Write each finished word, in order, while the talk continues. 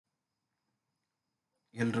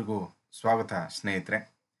ಎಲ್ರಿಗೂ ಸ್ವಾಗತ ಸ್ನೇಹಿತರೆ.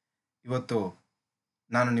 ಇವತ್ತು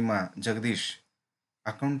ನಾನು ನಿಮ್ಮ ಜಗದೀಶ್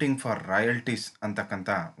ಅಕೌಂಟಿಂಗ್ ಫಾರ್ ರಾಯಲ್ಟೀಸ್ ಅಂತಕ್ಕಂಥ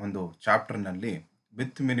ಒಂದು ಚಾಪ್ಟರ್ನಲ್ಲಿ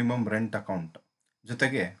ವಿತ್ ಮಿನಿಮಮ್ ರೆಂಟ್ ಅಕೌಂಟ್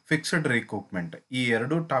ಜೊತೆಗೆ ಫಿಕ್ಸ್ಡ್ ರಿಕೂಪ್ಮೆಂಟ್ ಈ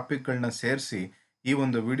ಎರಡೂ ಟಾಪಿಕ್ಗಳನ್ನ ಸೇರಿಸಿ ಈ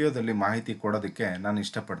ಒಂದು ವಿಡಿಯೋದಲ್ಲಿ ಮಾಹಿತಿ ಕೊಡೋದಕ್ಕೆ ನಾನು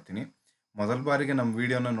ಇಷ್ಟಪಡ್ತೀನಿ. ಮೊದಲ ಬಾರಿಗೆ ನಮ್ಮ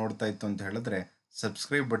ವಿಡಿಯೋನ ನೋಡ್ತಾ ಇತ್ತು ಅಂತ ಹೇಳಿದ್ರೆ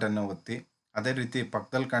ಸಬ್ಸ್ಕ್ರೈಬ್ ಬಟನ್ನ ಒತ್ತಿ, ಅದೇ ರೀತಿ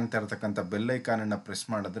ಪಕ್ಕದಲ್ಲಿ ಕಾಣ್ತಾ ಇರತಕ್ಕಂಥ ಬೆಲ್ ಐಕಾನನ್ನು ಪ್ರೆಸ್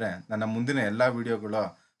ಮಾಡಿದ್ರೆ ನನ್ನ ಮುಂದಿನ ಎಲ್ಲ ವಿಡಿಯೋಗಳ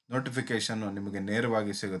ನೋಟಿಫಿಕೇಷನ್ನು ನಿಮಗೆ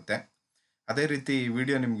ನೇರವಾಗಿ ಸಿಗುತ್ತೆ. ಅದೇ ರೀತಿ ಈ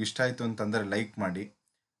ವಿಡಿಯೋ ನಿಮ್ಗೆ ಇಷ್ಟ ಆಯಿತು ಅಂತಂದರೆ ಲೈಕ್ ಮಾಡಿ,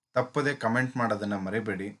 ತಪ್ಪದೇ ಕಮೆಂಟ್ ಮಾಡೋದನ್ನು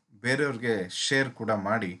ಮರಿಬೇಡಿ, ಬೇರೆಯವ್ರಿಗೆ ಶೇರ್ ಕೂಡ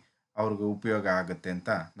ಮಾಡಿ, ಅವ್ರಿಗೆ ಉಪಯೋಗ ಆಗುತ್ತೆ ಅಂತ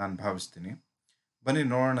ನಾನು ಭಾವಿಸ್ತೀನಿ. ಬನ್ನಿ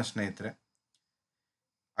ನೋಡೋಣ ಸ್ನೇಹಿತರೆ.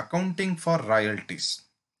 ಅಕೌಂಟಿಂಗ್ ಫಾರ್ ರಾಯಲ್ಟೀಸ್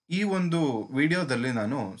ಈ ಒಂದು ವಿಡಿಯೋದಲ್ಲಿ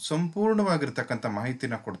ನಾನು ಸಂಪೂರ್ಣವಾಗಿರ್ತಕ್ಕಂಥ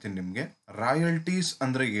ಮಾಹಿತಿನ ಕೊಡ್ತೀನಿ ನಿಮಗೆ. ರಾಯಲ್ಟೀಸ್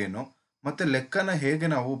ಅಂದರೆ ಏನು ಮತ್ತು ಲೆಕ್ಕನ ಹೇಗೆ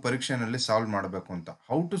ನಾವು ಪರೀಕ್ಷೆಯಲ್ಲಿ ಸಾಲ್ವ್ ಮಾಡಬೇಕು ಅಂತ,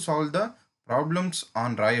 how to solve the problems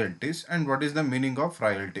on royalties and what is the meaning of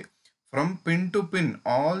royalty. From pin to pin,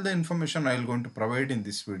 all the information I will going to provide in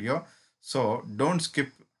this video. So don't skip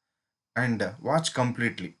and watch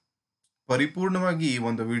completely. ಪರಿಪೂರ್ಣವಾಗಿ ಈ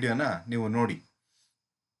ಒಂದು ವಿಡಿಯೋನ ನೀವು ನೋಡಿ.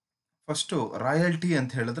 First royalty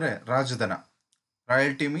ಅಂತ ಹೇಳಿದ್ರೆ ರಾಜಧನ.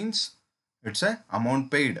 Royalty means it's A amount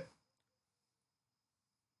paid.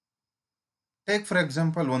 Take for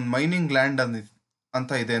example ಒಂದು mining land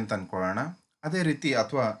ಅಂತ ಇದೆ ಅಂತ ಅನ್ಕೊಳ್ಳೋಣ. ಅದೇ ರೀತಿ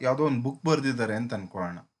ಅಥವಾ ಯಾವುದೋ ಒಂದು ಬುಕ್ ಬರೆದಿದ್ದಾರೆ ಅಂತ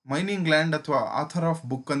ಅನ್ಕೊಳ್ಳೋಣ. ಮೈನಿಂಗ್ ಲ್ಯಾಂಡ್ ಅಥವಾ ಆಥರ್ ಆಫ್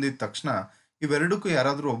ಬುಕ್ ಅಂದಿದ ತಕ್ಷಣ ಇವೆರಡಕ್ಕೂ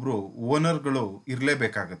ಯಾರಾದರೂ ಒಬ್ಬರು ಓನರ್ಗಳು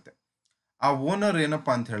ಇರಲೇಬೇಕಾಗತ್ತೆ. ಆ ಓನರ್ ಏನಪ್ಪ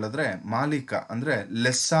ಅಂತ ಹೇಳಿದ್ರೆ ಮಾಲೀಕ, ಅಂದರೆ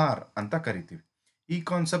ಲೆಸ್ಸಾರ್ ಅಂತ ಕರಿತೀವಿ. ಈ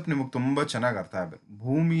ಕಾನ್ಸೆಪ್ಟ್ ನಿಮಗೆ ತುಂಬ ಚೆನ್ನಾಗಿ ಅರ್ಥ ಆಗಬೇಕು.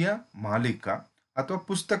 ಭೂಮಿಯ ಮಾಲೀಕ ಅಥವಾ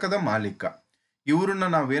ಪುಸ್ತಕದ ಮಾಲೀಕ, ಇವ್ರನ್ನ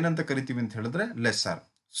ನಾವೇನಂತ ಕರಿತೀವಿ ಅಂತ ಹೇಳಿದ್ರೆ ಲೆಸ್ಸಾರ್.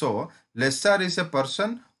 So ಲೆಸ್ಸಾರ್ is A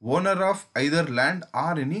person owner of either land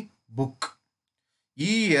R any book.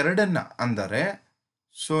 ಈ ಎರಡನ್ನ ಅಂದರೆ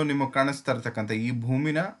ಸೊ ನಿಮಗೆ ಕಾಣಿಸ್ತಾ ಇರ್ತಕ್ಕಂಥ ಈ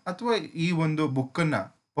ಭೂಮಿನ ಅಥವಾ ಈ ಒಂದು ಬುಕ್ಕನ್ನು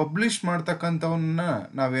ಪಬ್ಲಿಷ್ ಮಾಡ್ತಕ್ಕಂಥವನ್ನ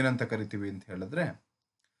ನಾವೇನಂತ ಕರಿತೀವಿ ಅಂತ ಹೇಳಿದ್ರೆ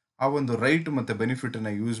ಆ ಒಂದು ರೈಟ್ ಮತ್ತು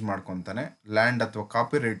ಬೆನಿಫಿಟನ್ನು ಯೂಸ್ ಮಾಡ್ಕೊತಾನೆ. ಲ್ಯಾಂಡ್ ಅಥವಾ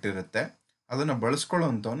ಕಾಪಿ ರೈಟ್ ಇರುತ್ತೆ, ಅದನ್ನು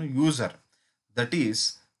ಬಳಸ್ಕೊಳ್ಳೋವಂಥವನು ಯೂಸರ್, ದಟ್ ಈಸ್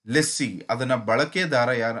ಲೆಸ್ಸಿ. ಅದನ್ನು ಬಳಕೆದಾರ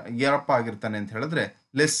ಯಾರಪ್ಪ ಆಗಿರ್ತಾನೆ ಅಂತ ಹೇಳಿದ್ರೆ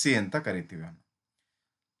ಲೆಸ್ಸಿ ಅಂತ ಕರಿತೀವಿ ಅವನು.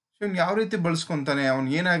 ಸೊ ಇವ್ನು ಯಾವ ರೀತಿ ಬಳಸ್ಕೊತಾನೆ, ಅವನು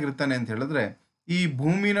ಏನಾಗಿರ್ತಾನೆ ಅಂತ ಹೇಳಿದ್ರೆ ಈ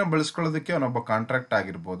ಭೂಮಿನ ಬಳಸ್ಕೊಳ್ಳೋದಕ್ಕೆ ಅವನೊಬ್ಬ ಕಾಂಟ್ರಾಕ್ಟ್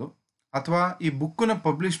ಆಗಿರ್ಬೋದು, ಅಥವಾ ಈ ಬುಕ್ಕನ್ನ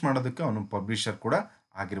ಪಬ್ಲಿಷ್ ಮಾಡೋದಕ್ಕೆ ಅವನು ಪಬ್ಲಿಷರ್ ಕೂಡ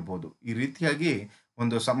ಆಗಿರ್ಬೋದು. ಈ ರೀತಿಯಾಗಿ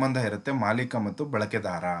ಒಂದು ಸಂಬಂಧ ಇರುತ್ತೆ ಮಾಲೀಕ ಮತ್ತು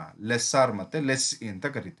ಬಳಕೆದಾರ, ಲೆಸ್ಸಾರ್ ಮತ್ತು ಲೆಸ್ಸಿ ಅಂತ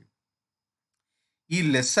ಕರಿತೀವಿ. ಈ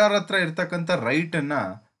ಲೆಸ್ಸಾರ್ ಹತ್ರ ಇರ್ತಕ್ಕಂಥ ರೈಟನ್ನು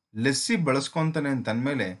ಲೆಸ್ಸಿ ಬಳಸ್ಕೊತಾನೆ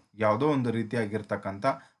ಅಂತಂದಮೇಲೆ ಯಾವುದೋ ಒಂದು ರೀತಿಯಾಗಿರ್ತಕ್ಕಂಥ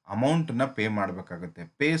ಅಮೌಂಟನ್ನು ಪೇ ಮಾಡಬೇಕಾಗುತ್ತೆ.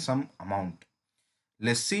 Pay some amount.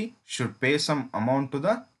 Lessee should pay some amount to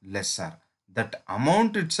the ಲೆಸ್ಸಾರ್. That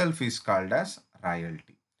amount it self is called as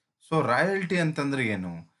royalty. So royalty ಅಂತಂದ್ರೆ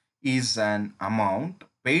ಏನು? Is on amount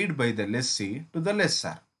paid by the lessee to the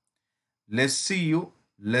ಲೆಸ್ಸಾರ್. ಲೆಸ್ಸಿಯು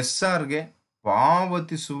ಲೆಸ್ಸಾರ್ಗೆ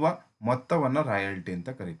ಪಾವತಿಸುವ ಮೊತ್ತವನ್ನು royalty ಅಂತ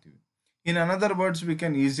ಕರಿತೀವಿ. In another words we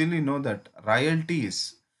can easily no that royalties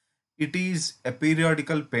it is A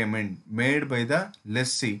periodical payment made by the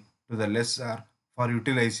lessee to the ಲೆಸ್ಸಾರ್ for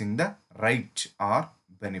utilising the right R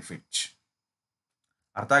benefit.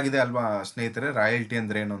 ಅರ್ಥ ಆಗಿದೆ ಅಲ್ವಾ ಸ್ನೇಹಿತರೆ royalty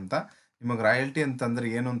ಅಂದ್ರೆ ಏನು ಅಂತ? ನಿಮಗೆ ರಾಯಲ್ಟಿ ಅಂತಂದ್ರೆ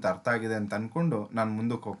ಏನು ಅಂತ ಅರ್ಥ ಆಗಿದೆ ಅಂತ ಅನ್ಕೊಂಡು ನಾನು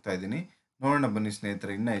ಮುಂದಕ್ಕೆ ಹೋಗ್ತಾ ಇದ್ದೀನಿ. ನೋಡೋಣ ಬನ್ನಿ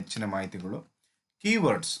ಸ್ನೇಹಿತರೆ ಇನ್ನೂ ಹೆಚ್ಚಿನ ಮಾಹಿತಿಗಳು.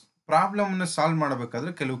 ಕೀವರ್ಡ್ಸ್. ಪ್ರಾಬ್ಲಮ್ನ ಸಾಲ್ವ್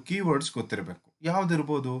ಮಾಡಬೇಕಾದ್ರೆ ಕೆಲವು ಕೀವರ್ಡ್ಸ್ ಗೊತ್ತಿರಬೇಕು.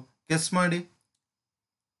 ಯಾವ್ದಿರ್ಬೋದು ಗೆಸ್ ಮಾಡಿ.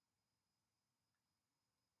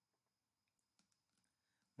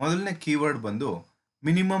 ಮೊದಲನೇ ಕೀವರ್ಡ್ ಬಂದು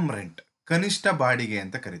ಮಿನಿಮಮ್ ರೆಂಟ್, ಕನಿಷ್ಠ ಬಾಡಿಗೆ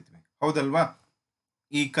ಅಂತ ಕರಿತೀವಿ, ಹೌದಲ್ವಾ?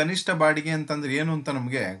 ಈ ಕನಿಷ್ಠ ಬಾಡಿಗೆ ಅಂತಂದ್ರೆ ಏನು ಅಂತ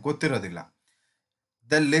ನಮಗೆ ಗೊತ್ತಿರೋದಿಲ್ಲ.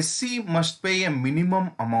 The lessee must pay A minimum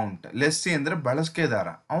amount. Lessee ಅಂದರೆ ಬಳಕೆದಾರ,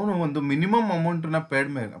 ಅವನು ಒಂದು ಮಿನಿಮಮ್ ಅಮೌಂಟನ್ನ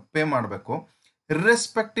ಪೇ ಮಾಡಬೇಕು,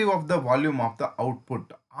 irrespective of the volume of the output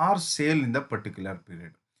R sale in the particular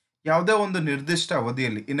period. ಯಾವುದೇ ಒಂದು ನಿರ್ದಿಷ್ಟ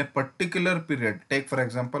ಅವಧಿಯಲ್ಲಿ in a particular period, take for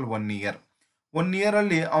example 1 year. 1 year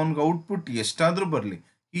ಅವ್ನಿಗೆ ಔಟ್ಪುಟ್ ಎಷ್ಟಾದರೂ ಬರಲಿ,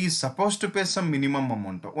 ಈ suppose to pay some minimum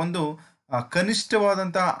amount, ಒಂದು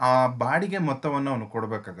ಕನಿಷ್ಠವಾದಂಥ ಆ ಬಾಡಿಗೆ ಮೊತ್ತವನ್ನು ಅವನು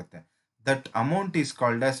ಕೊಡಬೇಕಾಗತ್ತೆ. That amount is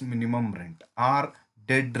called as minimum rent R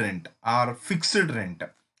dead rent are fixed rent.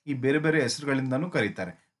 ಈ ಬೇರೆ ಬೇರೆ ಹೆಸರುಗಳಿಂದನೂ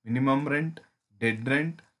ಕರೀತಾರೆ. Minimum rent, dead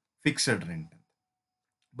rent, fixed rent.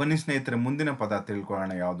 ಬನ್ನಿ ಸ್ನೇಹಿತರೆ ಮುಂದಿನ ಪದ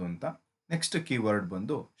ತಿಳ್ಕೊಳ್ಳೋಣ ಯಾವುದು ಅಂತ. ನೆಕ್ಸ್ಟ್ ಕೀವರ್ಡ್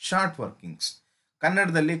ಬಂದು ಶಾರ್ಟ್ ವರ್ಕಿಂಗ್ಸ್.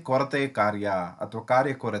 ಕನ್ನಡದಲ್ಲಿ ಕೊರತೆ ಕಾರ್ಯ ಅಥವಾ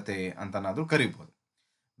ಕಾರ್ಯಕೊರತೆ ಅಂತನಾದ್ರೂ ಕರಿಬಹುದು.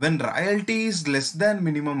 When royalty is less than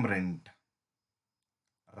minimum rent,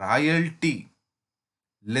 royalty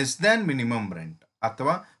less than minimum rent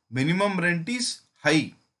ಅಥವಾ ಮಿನಿಮಮ್ ರೆಂಟ್ ಈಸ್ ಹೈ,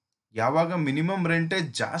 ಯಾವಾಗ ಮಿನಿಮಮ್ ರೆಂಟೇ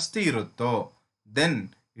ಜಾಸ್ತಿ ಇರುತ್ತೋ then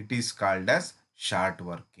it is called as short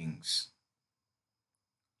workings.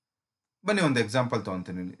 ಬನ್ನಿ ಒಂದು ಎಕ್ಸಾಂಪಲ್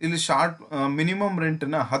ತೊಗೊತೀನಿ. ಇಲ್ಲಿ ಶಾರ್ಟ್ ಮಿನಿಮಮ್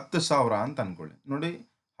ರೆಂಟ್ನ 10,000 ಅಂತ ಅನ್ಕೊಳ್ಳಿ. ನೋಡಿ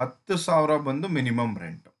 10,000 ಬಂದು ಮಿನಿಮಮ್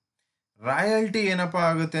ರೆಂಟ್. ರಾಯಲ್ಟಿ ಏನಪ್ಪ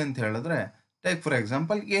ಆಗುತ್ತೆ ಅಂತ ಹೇಳಿದ್ರೆ, ಟೇಕ್ ಫಾರ್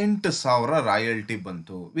ಎಕ್ಸಾಂಪಲ್ 8,000 ರಾಯಲ್ಟಿ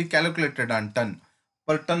ಬಂತು. V calculated on ton,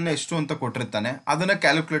 per ton ಎಷ್ಟು ಅಂತ ಕೊಟ್ಟಿರ್ತಾನೆ, ಅದನ್ನ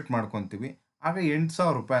ಕ್ಯಾಲ್ಕುಲೇಟ್ ಮಾಡ್ಕೊತೀವಿ. ಆಗ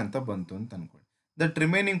 8,000 ರೂಪಾಯಿ ಅಂತ ಬಂತು ಅಂತ ಅನ್ಕೊಳ್ಳಿ. ದಟ್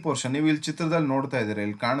ರಿಮೈನಿಂಗ್ ಪೋರ್ಷನ್ ನೀವು ಇಲ್ಲಿ ಚಿತ್ರದಲ್ಲಿ ನೋಡ್ತಾ ಇದ್ದೀರಾ,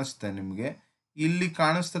 ಇಲ್ಲಿ ಕಾಣಿಸುತ್ತೆ ನಿಮಗೆ, ಇಲ್ಲಿ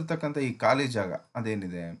ಕಾಣಿಸ್ತಿರ್ತಕ್ಕಂಥ ಈ ಖಾಲಿ ಜಾಗ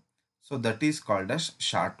ಅದೇನಿದೆ, so that is called as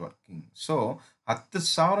short working. So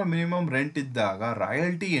 10,000 minimum rent ಇದ್ದಾಗ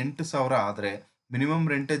ರಾಯಲ್ಟಿ 8,000 ಆದರೆ ಮಿನಿಮಮ್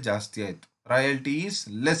ರೆಂಟೇ ಜಾಸ್ತಿ ಆಯಿತು, royalty is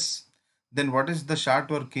less. Then what is the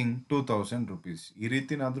short working? 2,000 rupees. ಈ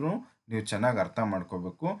ರೀತಿನಾದ್ರೂ ನೀವು ಚೆನ್ನಾಗಿ ಅರ್ಥ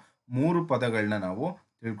ಮಾಡ್ಕೋಬೇಕು. 3 ಪದಗಳನ್ನ ನಾವು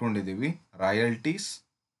ತಿಳ್ಕೊಂಡಿದ್ದೀವಿ: ರಾಯಲ್ಟೀಸ್,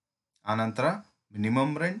 ಆನಂತರ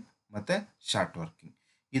ಮಿನಿಮಮ್ ರೆಂಟ್ ಮತ್ತು ಶಾರ್ಟ್ ವರ್ಕಿಂಗ್.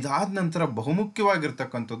 ಇದಾದ ನಂತರ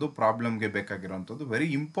ಬಹುಮುಖ್ಯವಾಗಿರ್ತಕ್ಕಂಥದ್ದು, ಪ್ರಾಬ್ಲಮ್ಗೆ ಬೇಕಾಗಿರುವಂಥದ್ದು very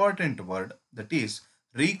important word, that is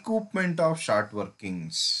ರೀಕೂಪ್ಮೆಂಟ್ of short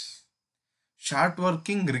workings. Short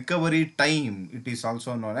working recovery time, it is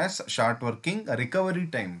also known as short working recovery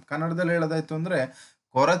time. ಕನ್ನಡದಲ್ಲಿ ಹೇಳೋದಾಯ್ತು ಅಂದರೆ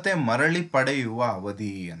ಕೊರತೆ ಮರಳಿ ಪಡೆಯುವ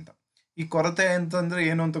ಅವಧಿ ಅಂತ. ಈ ಕೊರತೆ ಅಂತಂದರೆ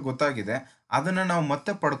ಏನು ಅಂತ ಗೊತ್ತಾಗಿದೆ, ಅದನ್ನು ನಾವು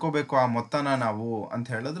ಮತ್ತೆ ಪಡ್ಕೋಬೇಕು ಆ ಮೊತ್ತನ ನಾವು ಅಂತ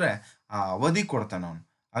ಹೇಳಿದ್ರೆ ಆ ಅವಧಿ ಕೊಡ್ತಾನೆ ಅವನು,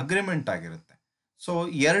 ಅಗ್ರಿಮೆಂಟ್ ಆಗಿರುತ್ತೆ. ಸೊ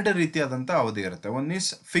 2 ರೀತಿಯಾದಂಥ ಅವಧಿ ಇರುತ್ತೆ. ಒನ್ ಈಸ್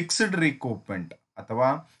ಫಿಕ್ಸ್ಡ್ ರಿಕೂಪ್ಮೆಂಟ್ ಅಥವಾ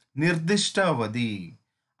ನಿರ್ದಿಷ್ಟ ಅವಧಿ.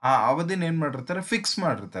 ಆ ಅವಧಿನ ಏನು ಮಾಡಿರ್ತಾರೆ, ಫಿಕ್ಸ್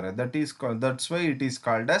ಮಾಡಿರ್ತಾರೆ. That's why it is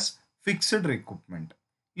called as fixed recoupment.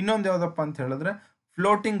 ಇನ್ನೊಂದು ಯಾವುದಪ್ಪ ಅಂತ ಹೇಳಿದ್ರೆ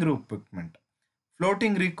ಫ್ಲೋಟಿಂಗ್ ರಿಕೂಪ್ಮೆಂಟ್.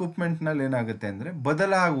 ಫ್ಲೋಟಿಂಗ್ ರಿಕೂಪ್ಮೆಂಟ್ನಲ್ಲಿ ಏನಾಗುತ್ತೆ ಅಂದರೆ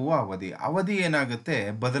ಬದಲಾಗುವ ಅವಧಿ ಏನಾಗುತ್ತೆ,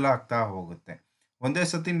 ಬದಲಾಗ್ತಾ ಹೋಗುತ್ತೆ. ಒಂದೇ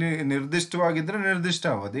ಸತಿ ನಿರ್ದಿಷ್ಟವಾಗಿದ್ದರೆ ನಿರ್ದಿಷ್ಟ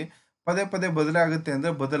ಅವಧಿ, ಪದೇ ಪದೇ ಬದಲಾಗುತ್ತೆ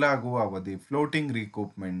ಅಂದರೆ ಬದಲಾಗುವ ಅವಧಿ, ಫ್ಲೋಟಿಂಗ್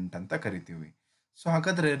ರಿಕೂಪ್ಮೆಂಟ್ ಅಂತ ಕರಿತೀವಿ. ಸೊ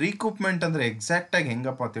ಹಾಗಾದರೆ ರಿಕೂಪ್ಮೆಂಟ್ ಅಂದರೆ ಎಕ್ಸಾಕ್ಟಾಗಿ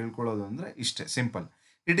ಹೆಂಗಪ್ಪ ತಿಳ್ಕೊಳ್ಳೋದು ಅಂದರೆ ಇಷ್ಟೇ simple.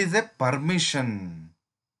 It is A permission.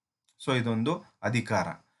 So ಇದೊಂದು ಅಧಿಕಾರ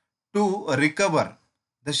to recover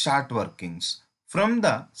the short workings from the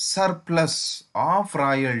surplus of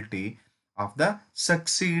royalty of the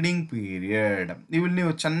succeeding period.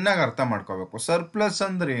 ನೀವು ಚೆನ್ನಾಗಿ ಅರ್ಥ ಮಾಡ್ಕೋಬೇಕು. ಸರ್ಪ್ಲಸ್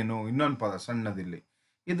ಅಂದ್ರೆ ಏನು, ಇನ್ನೊಂದು ಪದ ಸಣ್ಣದಿಲ್ಲಿ.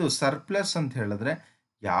 ಇದು ಸರ್ಪ್ಲಸ್ ಅಂತ ಹೇಳಿದ್ರೆ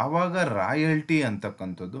ಯಾವಾಗ ರಾಯಲ್ಟಿ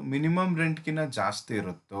ಅಂತಕ್ಕಂಥದ್ದು ಮಿನಿಮಮ್ ರೆಂಟ್ಗಿಂತ ಜಾಸ್ತಿ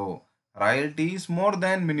ಇರುತ್ತೋ, royalty is more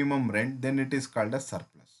than minimum rent, then it is called a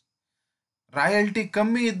surplus. Royalty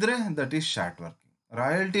ಕಮ್ಮಿ ಇದ್ರೆ ದಟ್ ಈಸ್ ಶಾರ್ಟ್ ವರ್ಕಿಂಗ್,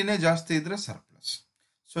 ರಾಯಲ್ಟಿನೇ ಜಾಸ್ತಿ ಇದ್ರೆ ಸರ್ಪ್ಲಸ್.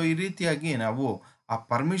 ಸೊ ಈ ರೀತಿಯಾಗಿ ನಾವು ಆ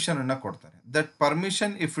ಪರ್ಮಿಷನ್ ಅನ್ನ ಕೊಡ್ತಾರೆ. That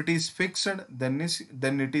permission if it is fixed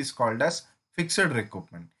then it is called as fixed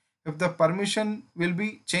recoupment. If the permission will be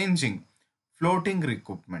changing, floating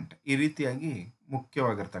recoupment. ಈ ರೀತಿಯಾಗಿ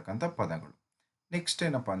ಮುಖ್ಯವಾಗಿರ್ತಕ್ಕಂಥ ಪದಗಳು. ನೆಕ್ಸ್ಟ್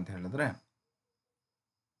ಏನಪ್ಪ ಅಂತ ಹೇಳಿದ್ರೆ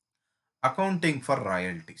ಅಕೌಂಟಿಂಗ್ ಫಾರ್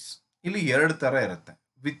ರಾಯಲ್ಟೀಸ್. ಇಲ್ಲಿ 2 ಥರ ಇರುತ್ತೆ,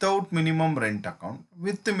 without minimum rent account,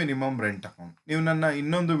 with minimum rent account. ನೀವು ನನ್ನ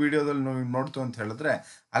ಇನ್ನೊಂದು ವಿಡಿಯೋದಲ್ಲಿ ನೋಡ್ತು ಅಂತ ಹೇಳಿದ್ರೆ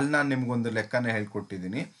ಅಲ್ಲಿ ನಾನು ನಿಮ್ಗೊಂದು ಲೆಕ್ಕನೇ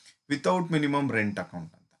ಹೇಳ್ಕೊಟ್ಟಿದ್ದೀನಿ, ವಿತೌಟ್ ಮಿನಿಮಮ್ ರೆಂಟ್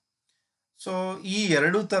ಅಕೌಂಟ್ ಅಂತ. ಸೊ ಈ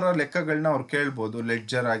 2 ಥರ ಲೆಕ್ಕಗಳನ್ನ ಅವ್ರು ಕೇಳ್ಬೋದು,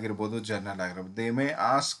 ಲೆಡ್ಜರ್ ಆಗಿರ್ಬೋದು, ಜರ್ನಲ್ ಆಗಿರ್ಬೋದು. They may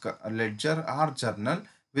ask ledger R journal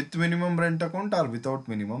with minimum rent account R without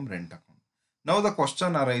minimum rent account. Now the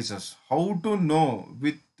question arises, how to know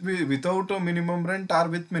without minimum rent R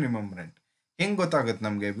with minimum rent. ಹೆಂಗೆ ಗೊತ್ತಾಗುತ್ತೆ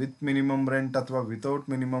ನಮಗೆ with minimum rent ಅಥವಾ without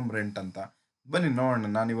minimum rent ಅಂತ? ಬನ್ನಿ ನೋಡೋಣ.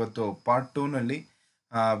 ನಾನಿವತ್ತು part 2ನಲ್ಲಿ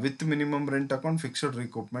with minimum rent account, fixed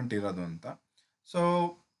recoupment ಇರೋದು ಅಂತ. ಸೊ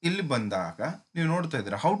ಇಲ್ಲಿ ಬಂದಾಗ ನೀವು ನೋಡ್ತಾ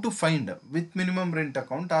ಇದ್ದೀರಾ, how to find with minimum rent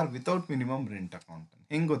account R without minimum rent account.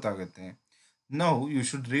 ಹೆಂಗೆ ಗೊತ್ತಾಗುತ್ತೆ? Now you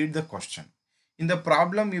should read the question. In the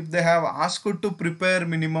problem if they have asked to prepare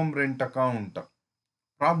minimum rent account,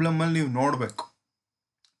 ಪ್ರಾಬ್ಲಮಲ್ಲಿ ನೀವು ನೋಡಬೇಕು,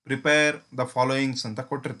 prepare the followings ಅಂತ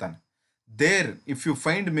ಕೊಟ್ಟಿರ್ತಾನೆ. There, if you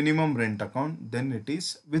find minimum rent account, then it is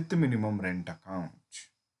with minimum rent account.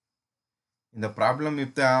 In the problem,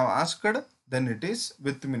 if they have asked, then it is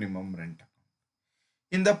with minimum rent account.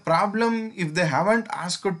 In the problem, if they haven't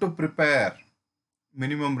asked to prepare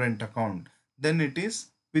minimum rent account, then it is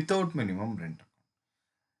without minimum rent account.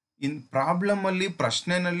 In problem ಅಲ್ಲಿ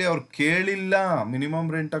ಪ್ರಶ್ನೆನಲ್ಲಿ ಅವ್ರು ಕೇಳಿಲ್ಲ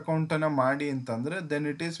minimum rent account ಅನ್ನ ಮಾಡಿ ಅಂತಂದ್ರೆ then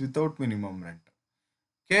it is without minimum rent.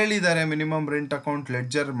 ಕೇಳಿದ್ದಾರೆ minimum rent account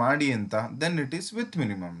ledger ಮಾಡಿ ಅಂತ, then it is with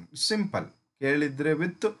minimum. Simple. ಕೇಳಿದ್ರೆ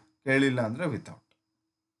ವಿತ್, ಕೇಳಿಲ್ಲ ಅಂದರೆ ವಿತೌಟ್.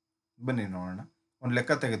 ಬನ್ನಿ ನೋಡೋಣ. ಒಂದು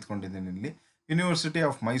ಲೆಕ್ಕ ತೆಗೆದುಕೊಂಡಿದ್ದೀನಿ ಇಲ್ಲಿ. ಯೂನಿವರ್ಸಿಟಿ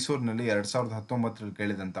ಆಫ್ ಮೈಸೂರಿನಲ್ಲಿ 2019ರಲ್ಲಿ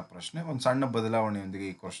ಕೇಳಿದಂಥ ಪ್ರಶ್ನೆ, ಒಂದು ಸಣ್ಣ ಬದಲಾವಣೆಯೊಂದಿಗೆ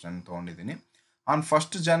ಈ ಕ್ವಶನ್ ತೊಗೊಂಡಿದ್ದೀನಿ. On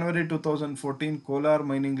 1st January 2014, Kolar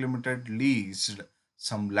mining limited leased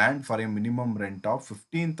some land for A minimum rent of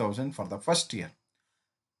 15,000 for the first year.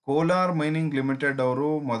 Kolar mining limited ಅವರು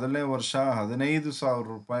ಮೊದಲನೇ ವರ್ಷ 15,000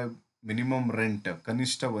 ರೂಪಾಯಿ ಮಿನಿಮಮ್ ರೆಂಟ್,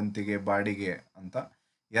 ಕನಿಷ್ಠ ವಂತಿಗೆ ಬಾಡಿಗೆ ಅಂತ,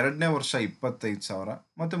 2ನೇ ವರ್ಷ 25,000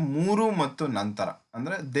 ಮತ್ತು 3 ಮತ್ತು ನಂತರ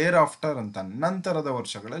ಅಂದರೆ ದೇರ್ ಆಫ್ಟರ್ ಅಂತ ನಂತರದ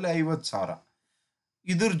ವರ್ಷಗಳಲ್ಲಿ 50,000.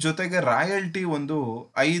 ಇದ್ರ ಜೊತೆಗೆ ರಾಯಲ್ಟಿ ಒಂದು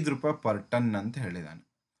 5 ರೂಪಾಯಿ ಪರ್ ಟನ್ ಅಂತ ಹೇಳಿದ್ದಾನೆ.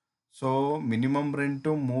 ಸೊ ಮಿನಿಮಮ್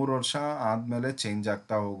ರೆಂಟು 3 ವರ್ಷ ಆದಮೇಲೆ ಚೇಂಜ್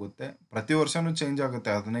ಆಗ್ತಾ ಹೋಗುತ್ತೆ. ಪ್ರತಿ ವರ್ಷವೂ ಚೇಂಜ್ ಆಗುತ್ತೆ.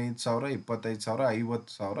 15,000, 25,000,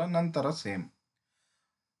 50,000 ನಂತರ ಸೇಮ್.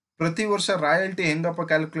 ಪ್ರತಿ ವರ್ಷ ರಾಯಲ್ಟಿ ಹೆಂಗಪ್ಪ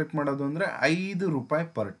ಕ್ಯಾಲ್ಕುಲೇಟ್ ಮಾಡೋದು ಅಂದರೆ ₹5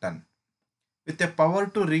 per ton with A power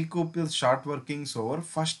to ರೀಕೂಪ್ short workings over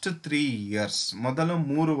first 3 years. ಮೊದಲ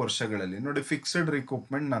 3 ವರ್ಷಗಳಲ್ಲಿ ನೋಡಿ, ಫಿಕ್ಸ್ಡ್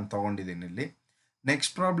ರೀಕೂಪ್ಮೆಂಟ್ ನಾನು ತೊಗೊಂಡಿದ್ದೀನಿ ಇಲ್ಲಿ.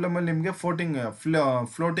 ನೆಕ್ಸ್ಟ್ ಪ್ರಾಬ್ಲಮಲ್ಲಿ ನಿಮಗೆ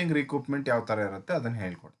ಫ್ಲೋಟಿಂಗ್ ರೀಕೂಪ್ಮೆಂಟ್ ಯಾವ ಥರ ಇರುತ್ತೆ ಅದನ್ನು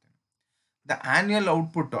ಹೇಳ್ಕೊಡ್ತೀನಿ. ದ ಆನ್ಯುಯಲ್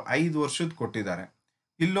ಔಟ್ಪುಟ್ 5 ವರ್ಷದ ಕೊಟ್ಟಿದ್ದಾರೆ.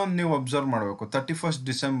 ಇಲ್ಲೊಂದು ನೀವು ಅಬ್ಸರ್ವ್ ಮಾಡಬೇಕು, 31st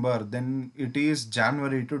December, then it is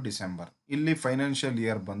January to December. ಇಲ್ಲಿ ಫೈನಾನ್ಷಿಯಲ್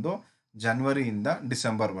ಇಯರ್ ಬಂದು ಜನವರಿಯಿಂದ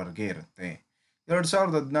ಡಿಸೆಂಬರ್ವರೆಗೆ ಇರುತ್ತೆ.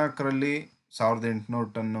 2014ರಲ್ಲಿ 1,800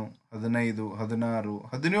 ಟನ್ನು, 15, 16,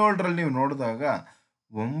 17ರಲ್ಲಿ ನೀವು ನೋಡಿದಾಗ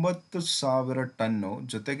 9,000 ಟನ್ನು,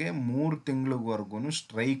 ಜೊತೆಗೆ 3 ತಿಂಗಳಿವರೆಗೂ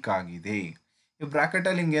ಸ್ಟ್ರೈಕ್ ಆಗಿದೆ. ಈ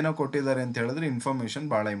ಬ್ರಾಕೆಟಲ್ಲಿ ಹಿಂಗೇನೋ ಕೊಟ್ಟಿದ್ದಾರೆ ಅಂತ ಹೇಳಿದ್ರೆ ಇನ್ಫಾರ್ಮೇಷನ್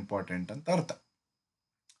ಭಾಳ ಇಂಪಾರ್ಟೆಂಟ್ ಅಂತ ಅರ್ಥ.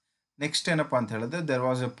 ನೆಕ್ಸ್ಟ್ ಏನಪ್ಪ ಅಂತ ಹೇಳಿದ್ರೆ, there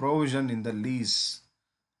was A provision in the lease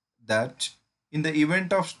that in the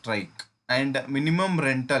event of strike and minimum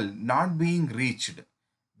rental not being reached,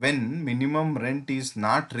 when minimum rent is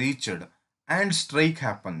not reached and strike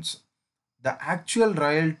happens, the actual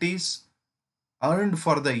royalties earned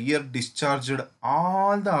for the year discharged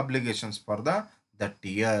all the obligations for that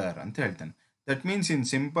year ಅಂತ ಹೇಳ್ತೇನೆ. That means in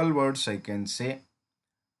simple words I can say,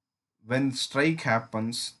 when strike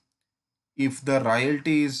happens, if the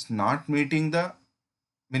royalty is not meeting the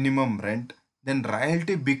minimum rent, then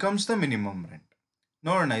royalty becomes the minimum rent.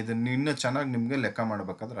 ನೋಡೋಣ, ಇದನ್ನು ಇನ್ನೂ ಚೆನ್ನಾಗಿ ನಿಮಗೆ ಲೆಕ್ಕ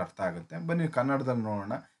ಮಾಡಬೇಕಾದ್ರೆ ಅರ್ಥ ಆಗುತ್ತೆ. ಬನ್ನಿ ಕನ್ನಡದಲ್ಲಿ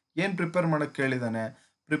ನೋಡೋಣ. ಏನು ಪ್ರಿಪೇರ್ ಮಾಡೋಕ್ಕೆ ಕೇಳಿದ್ದಾನೆ?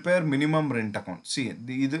 Prepare minimum rent account.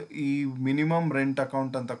 ಇದು ಈ ಮಿನಿಮಮ್ ರೆಂಟ್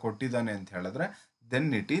ಅಕೌಂಟ್ ಅಂತ ಕೊಟ್ಟಿದ್ದಾನೆ ಅಂತ ಹೇಳಿದ್ರೆ then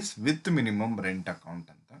it is with minimum rent account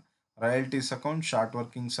ಅಂತ. Royalties account, short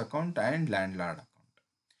workings account and land lord account.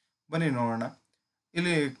 ಬನ್ನಿ ನೋಡೋಣ.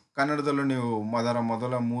 ಇಲ್ಲಿ ಕನ್ನಡದಲ್ಲೂ ನೀವು ಮೊದಲ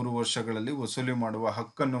 3 ವರ್ಷಗಳಲ್ಲಿ ವಸೂಲಿ ಮಾಡುವ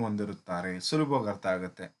ಹಕ್ಕನ್ನು ಹೊಂದಿರುತ್ತಾರೆ. ಸುಲಭವಾಗಿ ಅರ್ಥ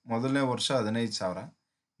ಆಗುತ್ತೆ. ಮೊದಲನೇ ವರ್ಷ 15,000,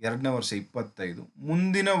 ಎರಡನೇ ವರ್ಷ 25,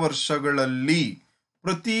 ಮುಂದಿನ ವರ್ಷಗಳಲ್ಲಿ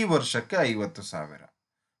ಪ್ರತಿ ವರ್ಷಕ್ಕೆ 50,000.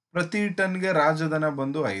 ಪ್ರತಿ ಟನ್ಗೆ ರಾಜಧನ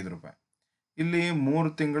ಬಂದು ₹5. ಇಲ್ಲಿ 3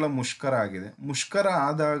 ತಿಂಗಳ ಮುಷ್ಕರ ಆಗಿದೆ. ಮುಷ್ಕರ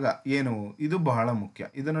ಆದಾಗ ಏನು, ಇದು ಬಹಳ ಮುಖ್ಯ,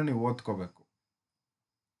 ಇದನ್ನು ನೀವು ಓದ್ಕೋಬೇಕು.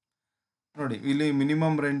 ನೋಡಿ, ಇಲ್ಲಿ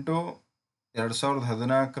ಮಿನಿಮಮ್ ರೆಂಟು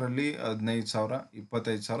 2014ರಲ್ಲಿ 15,000,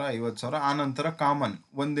 25,000, 50,000. ಆ ನಂತರ ಕಾಮನ್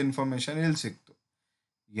ಒಂದು ಇನ್ಫಾರ್ಮೇಶನ್ ಇಲ್ಲಿ ಸಿಕ್ತು.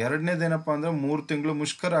 ಎರಡನೇದೇನಪ್ಪ ಅಂದರೆ 3 ತಿಂಗಳು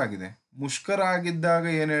ಮುಷ್ಕರ ಆಗಿದೆ. ಮುಷ್ಕರ ಆಗಿದ್ದಾಗ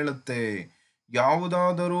ಏನು ಹೇಳುತ್ತೆ,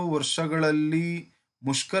 ಯಾವುದಾದರೂ ವರ್ಷಗಳಲ್ಲಿ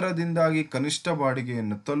ಮುಷ್ಕರದಿಂದಾಗಿ ಕನಿಷ್ಠ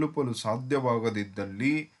ಬಾಡಿಗೆಯನ್ನು ತಲುಪಲು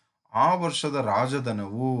ಸಾಧ್ಯವಾಗದಿದ್ದಲ್ಲಿ ಆ ವರ್ಷದ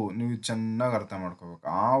ರಾಜಧನವು, ನೀವು ಚೆನ್ನಾಗಿ ಅರ್ಥ ಮಾಡ್ಕೋಬೇಕು,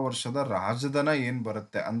 ಆ ವರ್ಷದ ರಾಜಧನ ಏನು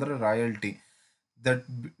ಬರುತ್ತೆ ಅಂದರೆ ರಾಯಲ್ಟಿ,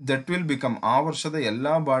 ದಟ್ ವಿಲ್ ಬಿಕಮ್, ಆ ವರ್ಷದ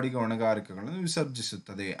ಎಲ್ಲ ಬಾಡಿಗೆ ಹೊಣೆಗಾರಿಕೆಗಳನ್ನು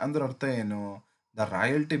ವಿಸರ್ಜಿಸುತ್ತದೆ. ಅಂದ್ರೆ ಅರ್ಥ ಏನು, the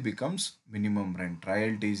royalty becomes minimum rent.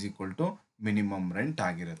 Royalty is equal to minimum rent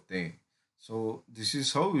ಆಗಿರುತ್ತೆ. So this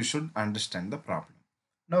is how you should understand the problem.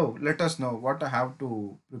 Now let us know what I have to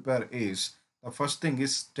prepare is, the first thing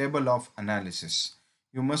is table of analysis.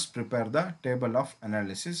 You must prepare the table of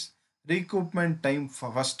analysis. Recoupment time for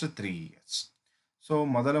first 3 years. So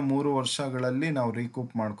ಮೊದಲ 3 ವರ್ಷಗಳಲ್ಲಿ ನಾವು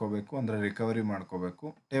ರೀಕೂಪ್ ಮಾಡ್ಕೋಬೇಕು, ಅಂದರೆ recovery ಮಾಡ್ಕೋಬೇಕು.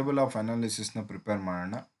 Table of ಅನಾಲಿಸಿಸ್ನ prepare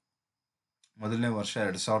ಮಾಡೋಣ. ಮೊದಲನೇ ವರ್ಷ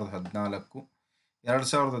 2014.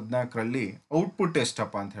 2014ರಲ್ಲಿ output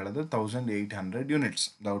ಎಷ್ಟಪ್ಪ ಅಂತ ಹೇಳಿದ್ರೆ 1,800 units.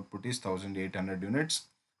 The output is 1,800 units.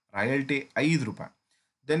 Royalty ₹5.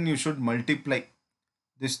 Then you should multiply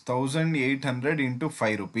this 1,800 into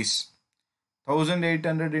 ₹5.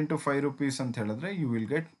 1,800 into ₹5 ಅಂತ ಹೇಳಿದ್ರೆ you will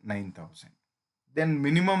get 9,000. Then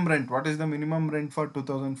minimum rent, what is the minimum rent for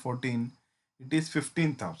 2014? It is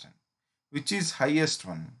 15,000, which is highest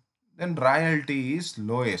one. Then royalty is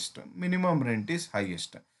lowest, minimum rent is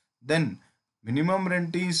highest. Then minimum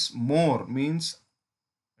rent is more, means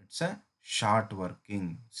it's a short working.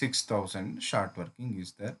 6,000 short working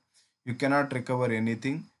is there. You cannot recover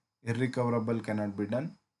anything. irrecoverable cannot be done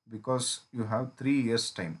because you have 3 years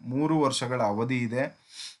time. 3 ವರ್ಷಗಳ ಅವಧಿ ಇದೆ.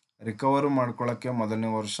 Recover ಮಾಡ್ಕೊಳ್ಳೋಕ್ಕೆ ಮೊದಲನೇ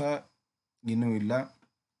ವರ್ಷ ಇನ್ನೂ ಇಲ್ಲ.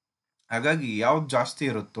 ಹಾಗಾಗಿ ಯಾವ್ದು ಜಾಸ್ತಿ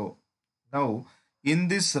ಇರುತ್ತೋ, ನಾವು in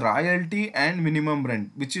this royalty and minimum rent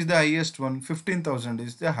which is the highest one, 15,000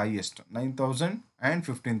 is the highest. 9,000 and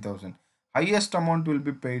 15,000. Highest amount will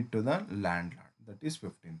be paid to the landlord, that is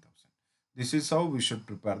 15,000. This is how we should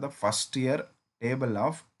prepare the first year table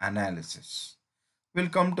of analysis.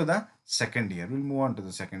 We'll come to the second year. We'll move on to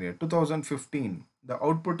the second year. 2015, the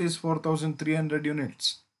output is 4,300 units.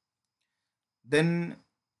 Then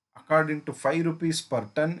according to ₹5 per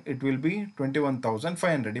ton, it will be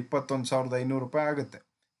 21,500. 21,500 ಆಗುತ್ತೆ.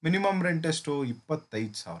 Minimum rent ಎಷ್ಟು?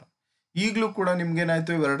 25,000. ಈಗಲೂ ಕೂಡ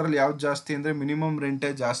ನಿಮ್ಗೇನಾಯ್ತು, ಇವೆರಡರಲ್ಲಿ ಯಾವ್ದು ಜಾಸ್ತಿ ಅಂದರೆ minimum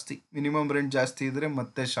ರೆಂಟೇ ಜಾಸ್ತಿ. Minimum rent ಜಾಸ್ತಿ ಇದ್ದರೆ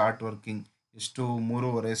ಮತ್ತೆ ಶಾರ್ಟ್ ವರ್ಕಿಂಗ್ ಎಷ್ಟು?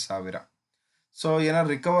 3,500. ಸೊ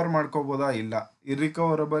ಏನಾದ್ರು ರಿಕವರ್ ಮಾಡ್ಕೋಬೋದಾ? ಇಲ್ಲ.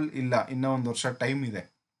 ಇರ್ರಿಕವರಬಲ್ ಇಲ್ಲ, ಇನ್ನೂ 1 ವರ್ಷ ಟೈಮ್ ಇದೆ.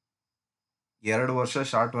 2 ವರ್ಷ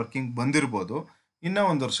ಶಾರ್ಟ್ ವರ್ಕಿಂಗ್ ಬಂದಿರ್ಬೋದು, ಇನ್ನೂ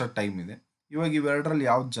 1 ವರ್ಷ ಟೈಮ್ ಇದೆ. ಇವಾಗ ಇವೆರಡರಲ್ಲಿ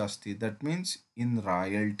ಯಾವ್ದು ಜಾಸ್ತಿ? That means in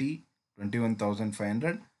royalty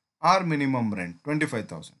 21,500 R minimum rent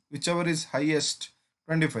 25,000, which ever is highest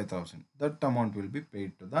 25,000, that amount will be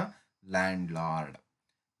paid to the land lord.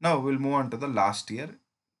 ನಾವು will move on to the last year.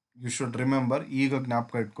 You should remember, ಈಗ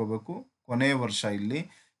ಜ್ಞಾಪಕ ಇಟ್ಕೋಬೇಕು, ಕೊನೆ ವರ್ಷ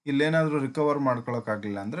ಇಲ್ಲೇನಾದರೂ ರಿಕವರ್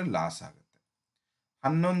ಮಾಡ್ಕೊಳಕ್ಕಾಗಲಿಲ್ಲ ಅಂದರೆ loss ಆಗುತ್ತೆ.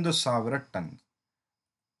 11,000 ton,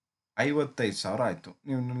 55,000 ಆಯಿತು.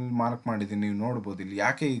 ನೀವು ಮಾರ್ಕ್ ಮಾಡಿದ್ದೀನಿ, ನೀವು ನೋಡ್ಬೋದು ಇಲ್ಲಿ.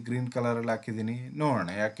 ಯಾಕೆ ಈ ಗ್ರೀನ್ ಕಲರಲ್ಲಿ ಹಾಕಿದ್ದೀನಿ ನೋಡೋಣ.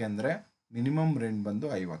 ಯಾಕೆ ಅಂದರೆ ಮಿನಿಮಮ್ ರೆಂಟ್ ಬಂದು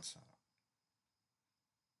 50,000.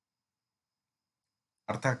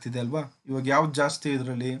 ಅರ್ಥ ಆಗ್ತಿದೆ ಅಲ್ವಾ? ಇವಾಗ ಯಾವ್ದು ಜಾಸ್ತಿ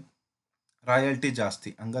ಇದರಲ್ಲಿ? ರಾಯಲ್ಟಿ ಜಾಸ್ತಿ,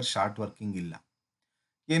 ಹಂಗಾರೆ ಶಾರ್ಟ್ ವರ್ಕಿಂಗ್ ಇಲ್ಲ.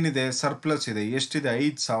 ಏನಿದೆ? ಸರ್ಪ್ಲಸ್ ಇದೆ. ಎಷ್ಟಿದೆ?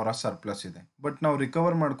 5,000 ಸರ್ಪ್ಲಸ್ ಇದೆ. ಬಟ್ ನಾವು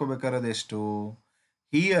ರಿಕವರ್ ಮಾಡ್ಕೋಬೇಕಾದ್ರೆ ಎಷ್ಟು?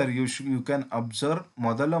 ಹಿಯರ್ ಯು ಕ್ಯಾನ್ ಅಬ್ಸರ್ವ್,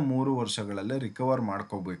 ಮೊದಲ 3 ವರ್ಷಗಳಲ್ಲೇ ರಿಕವರ್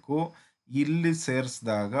ಮಾಡ್ಕೋಬೇಕು. ಇಲ್ಲಿ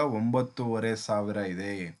ಸೇರಿಸಿದಾಗ 9,500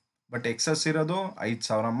 ಇದೆ. ಬಟ್ ಎಕ್ಸಸ್ ಇರೋದು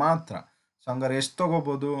 5,000 ಮಾತ್ರ. ಸೊ ಹಂಗಾರೆ ಎಷ್ಟು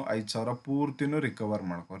ತೊಗೋಬೋದು? 5,000 ಪೂರ್ತಿನೂ ರಿಕವರ್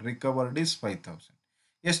ಮಾಡ್ಕೊ. Recovered is 5,000.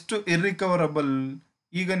 ಎಷ್ಟು ಇರ್ರಿಕವರಬಲ್?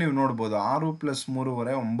 ಈಗ ನೀವು ನೋಡ್ಬೋದು, 6 + 3.5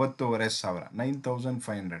 9,500,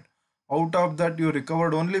 9,500. Out of that you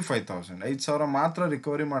recovered only 5,000. 5,000 ಮಾತ್ರ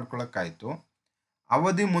ರಿಕವರಿ ಮಾಡ್ಕೊಳಕ್ಕಾಯ್ತು.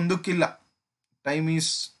 ಅವಧಿ ಮುಂದಕ್ಕಿಲ್ಲ. Time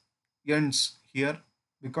is ends here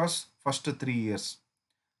because first 3 years.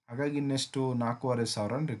 ಹಾಗಾಗಿ ಇನ್ನೆಷ್ಟು?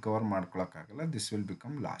 4,500 recover ಮಾಡ್ಕೊಳಕ್ಕಾಗಲ್ಲ. This will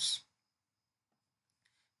become loss.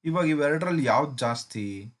 ಇವಾಗ ಇವೆರಡರಲ್ಲಿ ಯಾವ್ದು ಜಾಸ್ತಿ?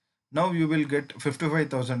 Now you will get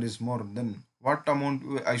 55,000 is more. Then what amount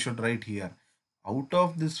I should write here? Out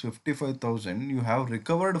of this 55,000 you have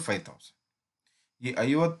recovered 5,000. ಈ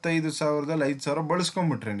 55,000ದಲ್ಲಿ 5,000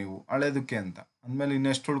 ಬಳಸ್ಕೊಂಬಿಟ್ರೆ ನೀವು ಹಳೇದಕ್ಕೆ ಅಂತ ಅಂದಮೇಲೆ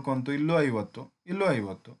ಇನ್ನೆಷ್ಟು ಉಳ್ಕೊಂತು? ಇಲ್ಲೂ 50, ಇಲ್ಲೂ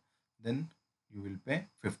 50. Then you will pay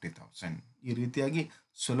 50,000. ಈ ರೀತಿಯಾಗಿ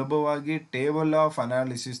ಸುಲಭವಾಗಿ ಟೇಬಲ್ ಆಫ್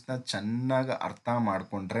ಅನಾಲಿಸಿಸ್ನ ಚೆನ್ನಾಗಿ ಅರ್ಥ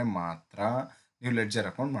ಮಾಡಿಕೊಂಡ್ರೆ ಮಾತ್ರ ನೀವು ಲೆಡ್ಜರ್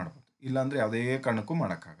ಅಕೌಂಟ್ ಮಾಡ್ಬೋದು. ಇಲ್ಲಾಂದರೆ ಯಾವುದೇ ಕಾರಣಕ್ಕೂ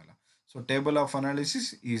ಮಾಡೋಕ್ಕಾಗಲ್ಲ. So table of analysis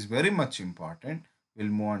is very much important.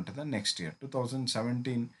 Will move on to the next year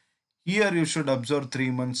 2017. Here you should observe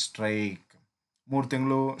 3 months strike. 3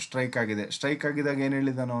 ತಿಂಗಳು ಸ್ಟ್ರೈಕ್ ಆಗಿದೆ. ಸ್ಟ್ರೈಕ್ ಆಗಿದಾಗ ಏನು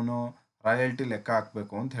ಹೇಳಿದ್ದಾನೆ ಅವನು? ರಾಯಲ್ಟಿ ಲೆಕ್ಕ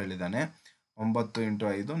ಹಾಕಬೇಕು ಅಂತ ಹೇಳಿದ್ದಾನೆ. 9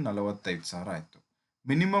 × 5 45,000 ಆಯಿತು.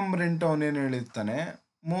 ಮಿನಿಮಮ್ ರೆಂಟ್ ಅವನೇನು ಹೇಳಿರ್ತಾನೆ?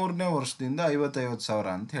 3ನೇ ವರ್ಷದಿಂದ 50,000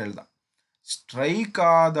 ಅಂತ ಹೇಳ್ದ. ಸ್ಟ್ರೈಕ್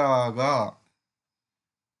ಆದಾಗ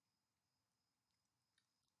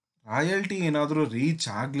ರಾಯಲ್ಟಿ ಏನಾದರೂ ರೀಚ್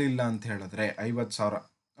ಆಗಲಿಲ್ಲ ಅಂತ ಹೇಳಿದ್ರೆ 50,000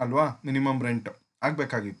 ಅಲ್ವಾ ಮಿನಿಮಮ್ ರೆಂಟ್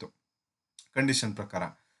ಆಗಬೇಕಾಗಿತ್ತು ಕಂಡೀಷನ್ ಪ್ರಕಾರ.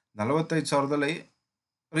 45,000ದಲ್ಲಿ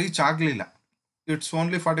ರೀಚ್ ಆಗಲಿಲ್ಲ, it's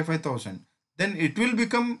only 45,000. Then it will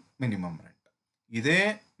become minimum rent. ಇದೇ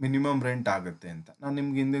ಮಿನಿಮಮ್ ರೆಂಟ್ ಆಗುತ್ತೆ ಅಂತ ನಾನು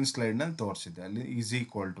ನಿಮ್ಗೆ ಹಿಂದಿನ ಸ್ಲೈಡ್ನಲ್ಲಿ ತೋರಿಸಿದ್ದೆ. ಅಲ್ಲಿ ಈಸ್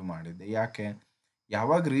ಈಕ್ವಲ್ ಟು ಮಾಡಿದ್ದೆ. ಯಾಕೆ?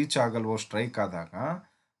 ಯಾವಾಗ ರೀಚ್ ಆಗಲ್ವೋ ಸ್ಟ್ರೈಕ್ ಆದಾಗ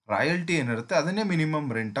ರಾಯಲ್ಟಿ ಏನಿರುತ್ತೆ ಅದನ್ನೇ ಮಿನಿಮಮ್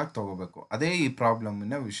ರೆಂಟಾಗಿ ತೊಗೋಬೇಕು. ಅದೇ ಈ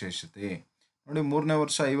ಪ್ರಾಬ್ಲಮ್ನ ವಿಶೇಷತೆ. ನೋಡಿ, 3ನೇ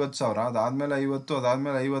ವರ್ಷ 50,000, ಅದಾದಮೇಲೆ 50,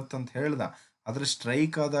 ಅದಾದಮೇಲೆ 50 ಅಂತ ಹೇಳ್ದ. ಆದರೆ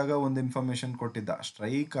ಸ್ಟ್ರೈಕ್ ಆದಾಗ ಒಂದು ಇನ್ಫಾರ್ಮೇಷನ್ ಕೊಟ್ಟಿದ್ದ.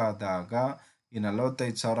 ಸ್ಟ್ರೈಕ್ ಆದಾಗ ಈ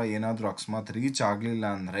 45,000 ಏನಾದರೂ ಅಕಸ್ಮಾತ್ ರೀಚ್ ಆಗಲಿಲ್ಲ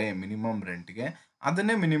ಅಂದರೆ ಮಿನಿಮಮ್ ರೆಂಟ್ಗೆ,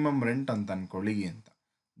 ಅದನ್ನೇ ಮಿನಿಮಮ್ ರೆಂಟ್ ಅಂತ ಅಂದ್ಕೊಳ್ಳಿ ಅಂತ.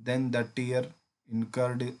 Then that year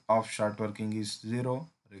incurred of short working is 0,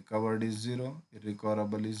 recovered is 0,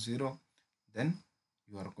 irrecoverable is 0. Then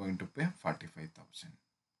you are going to pay 45,000.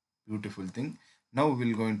 Beautiful thing. Now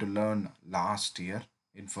will going to learn last year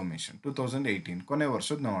information 2018 ಕೊನೆ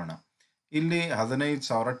ವರ್ಷದ ನೋಡೋಣ. ಇಲ್ಲಿ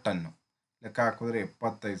 15,000 ton ಲೆಕ್ಕ ಹಾಕಿದ್ರೆ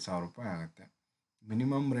 75,000 ರೂಪಾಯಿ ಆಗುತ್ತೆ.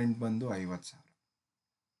 ಮಿನಿಮಮ್ ರೆಂಟ್ ಬಂದು 50,000.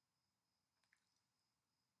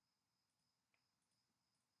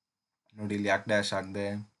 ನೋಡಿ ಇಲ್ಲಿ ಯಾಕೆ ಡ್ಯಾಶ್ ಆಗದೆ?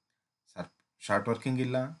 ಶಾರ್ಟ್ ವರ್ಕಿಂಗ್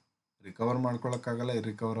ಇಲ್ಲ, ರಿಕವರ್ ಮಾಡ್ಕೊಳಕ್ಕಾಗಲ್ಲ,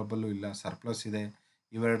 ಇರ್ರಿಕವರಬಲ್ಲು ಇಲ್ಲ, ಸರ್ಪ್ಲಸ್ ಇದೆ.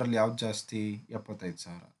 ಇವೆರಡರಲ್ಲಿ ಯಾವ್ದು ಜಾಸ್ತಿ?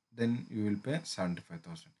 75,000. Then you will pay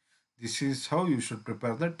 75,000. This is how you should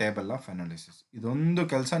prepare the table of analysis. ಇದೊಂದು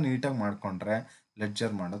ಕೆಲಸ ನೀಟಾಗಿ ಮಾಡಿಕೊಂಡ್ರೆ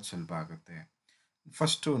ಲೆಡ್ಜರ್ ಮಾಡೋದು ಸುಲಭ ಆಗುತ್ತೆ.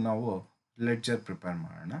 ಫಸ್ಟು ನಾವು ಲೆಡ್ಜರ್ ಪ್ರಿಪೇರ್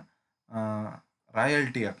ಮಾಡೋಣ.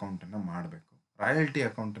 ರಾಯಲ್ಟಿ ಅಕೌಂಟನ್ನು ಮಾಡಬೇಕು. ರಾಯಲ್ಟಿ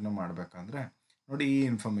ಅಕೌಂಟನ್ನು ಮಾಡಬೇಕಾದ್ರೆ ನೋಡಿ, ಈ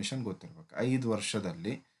ಇನ್ಫಾರ್ಮೇಷನ್ ಗೊತ್ತಿರಬೇಕು. 5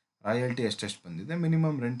 ವರ್ಷದಲ್ಲಿ ರಾಯಲ್ಟಿ ಎಷ್ಟೆಷ್ಟು ಬಂದಿದೆ,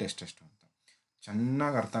 ಮಿನಿಮಮ್ ರೆಂಟ್ ಎಷ್ಟೆಷ್ಟು ಅಂತ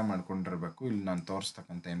ಚೆನ್ನಾಗಿ ಅರ್ಥ ಮಾಡ್ಕೊಂಡಿರಬೇಕು. ಇಲ್ಲಿ ನಾನು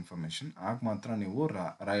ತೋರಿಸ್ತಕ್ಕಂಥ ಇನ್ಫಾರ್ಮೇಷನ್ ಆಗ ಮಾತ್ರ ನೀವು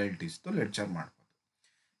ರಾಯಲ್ಟೀಸ್ದು ಲೆಡ್ಜರ್ ಮಾಡ್ಬೋದು.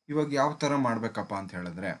 ಇವಾಗ ಯಾವ ಥರ ಮಾಡಬೇಕಪ್ಪ ಅಂತ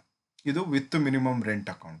ಹೇಳಿದ್ರೆ, ಇದು ವಿತ್ ಮಿನಿಮಮ್ ರೆಂಟ್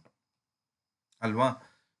ಅಕೌಂಟ್ ಅಲ್ವಾ?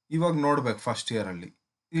 ಇವಾಗ ನೋಡ್ಬೇಕು ಫಸ್ಟ್ ಇಯರಲ್ಲಿ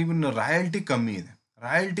ಇವನ್ ರಾಯಲ್ಟಿ ಕಮ್ಮಿ ಇದೆ.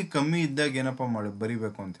 ರಾಯಲ್ಟಿ ಕಮ್ಮಿ ಇದ್ದಾಗ ಏನಪ್ಪ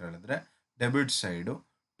ಬರಿಬೇಕು ಅಂತ ಹೇಳಿದ್ರೆ, debit side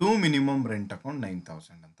to minimum rent account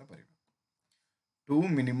 9,000 ಅಂತ ಬರಿಬೇಕು. To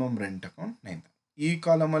minimum rent account 9,000. ಈ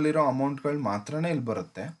ಕಾಲಮಲ್ಲಿರೋ ಅಮೌಂಟ್ಗಳು ಮಾತ್ರನೇ ಇಲ್ಲಿ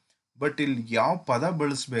ಬರುತ್ತೆ. ಬಟ್ ಇಲ್ಲಿ ಯಾವ ಪದ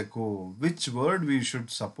ಬಳಸಬೇಕು, which word we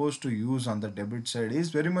should suppose to use on the debit side is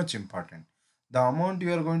very much important. The amount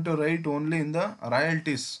you are going to write only in the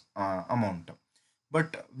royalties amount.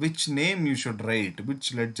 But which name you should write,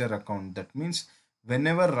 which ledger account? That means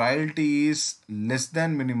whenever royalty is less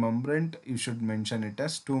than minimum rent, you should mention it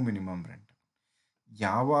as to minimum rent.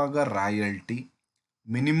 ಯಾವಾಗ royalty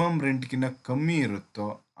minimum ರೆಂಟ್ಗಿಂತ ಕಮ್ಮಿ ಇರುತ್ತೋ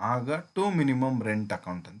ಆಗ to minimum rent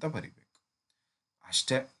account ಅಂತ ಬರಿಬೇಕು.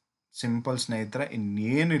 ಅಷ್ಟೇ, simple ಸ್ನೇಹಿತರೆ,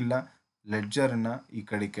 ಇನ್ನೇನಿಲ್ಲ. ಲೆಡ್ಜರ್ನ ಈ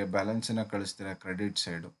ಕಡೆಗೆ ಬ್ಯಾಲೆನ್ಸನ್ನ ಕಳಿಸ್ತೀರಾ, ಕ್ರೆಡಿಟ್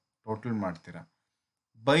ಸೈಡು ಟೋಟಲ್ ಮಾಡ್ತೀರಾ,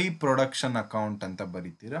 ಬೈ ಪ್ರೊಡಕ್ಷನ್ ಅಕೌಂಟ್ ಅಂತ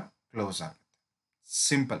ಬರಿತೀರಾ, ಕ್ಲೋಸ್ ಆಗುತ್ತೆ.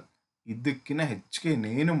 ಸಿಂಪಲ್. ಇದಕ್ಕಿಂತ ಹೆಚ್ಚಿಗೆ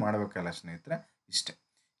ಇನ್ನೇನು ಮಾಡಬೇಕಲ್ಲ ಸ್ನೇಹಿತರೆ, ಇಷ್ಟೇ.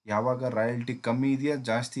 ಯಾವಾಗ ರಾಯಲ್ಟಿ ಕಮ್ಮಿ ಇದೆಯಾ,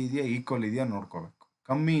 ಜಾಸ್ತಿ ಇದೆಯಾ, ಈಕ್ವಲ್ ಇದೆಯಾ ನೋಡ್ಕೋಬೇಕು.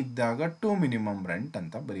 ಕಮ್ಮಿ ಇದ್ದಾಗ ಟು ಮಿನಿಮಮ್ ರೆಂಟ್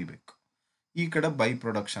ಅಂತ ಬರಿಬೇಕು. ಈ ಕಡೆ ಬೈ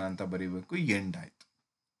ಪ್ರೊಡಕ್ಷನ್ ಅಂತ ಬರಿಬೇಕು. ಎಂಡ್ ಆಯಿತು.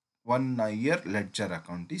 1 year ledger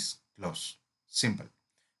account is close. Simple.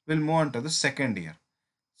 Will move on to the second year.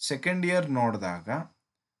 Second year ನೋಡಿದಾಗ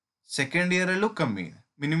ಸೆಕೆಂಡ್ ಇಯರಲ್ಲೂ ಕಮ್ಮಿ ಇದೆ,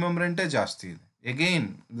 ಮಿನಿಮಮ್ ರೆಂಟೇ ಜಾಸ್ತಿ ಇದೆ.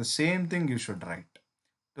 Again the same thing you should write.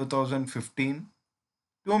 2015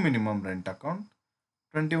 to minimum rent account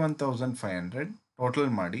 21,500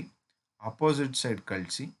 total ಮಾಡಿ, opposite side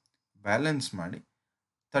ಕಳಿಸಿ, balance ಮಾಡಿ,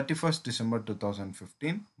 31st December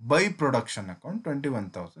 2015 by production account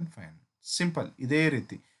 21,500. Simple. ಇದೇ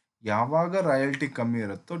ರೀತಿ ಯಾವಾಗ ರಾಯಲ್ಟಿ ಕಮ್ಮಿ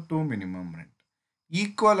ಇರುತ್ತೋ ಟು ಮಿನಿಮಮ್ ರೆಂಟ್,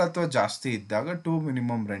 ಈಕ್ವಲ್ ಅಥವಾ ಜಾಸ್ತಿ ಇದ್ದಾಗ ಟು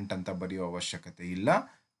ಮಿನಿಮಮ್ ರೆಂಟ್ ಅಂತ ಬರೆಯೋ ಅವಶ್ಯಕತೆ ಇಲ್ಲ.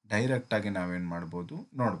 ಡೈರೆಕ್ಟಾಗಿ ನಾವೇನು ಮಾಡ್ಬೋದು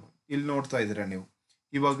ನೋಡ್ಬೋದು. ಇಲ್ಲಿ ನೋಡ್ತಾ ಇದ್ದೀರಾ ನೀವು,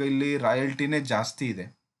 ಇವಾಗ ಇಲ್ಲಿ ರಾಯಲ್ಟಿನೇ ಜಾಸ್ತಿ ಇದೆ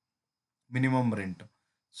ಮಿನಿಮಮ್ ರೆಂಟು.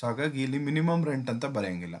 ಸೊ ಹಾಗಾಗಿ ಇಲ್ಲಿ ಮಿನಿಮಮ್ ರೆಂಟ್ ಅಂತ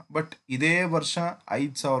ಬರೆಯಂಗಿಲ್ಲ. ಬಟ್ ಇದೇ ವರ್ಷ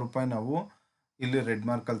 5,000 ರೂಪಾಯಿ ನಾವು ಇಲ್ಲಿ ರೆಡ್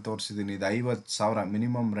ಮಾರ್ಕಲ್ಲಿ ತೋರಿಸಿದ್ದೀನಿ, ಇದು 50,000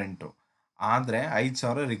 ಮಿನಿಮಮ್ ರೆಂಟು. ಆದರೆ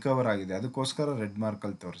 5,000 ರಿಕವರ್ ಆಗಿದೆ, ಅದಕ್ಕೋಸ್ಕರ ರೆಡ್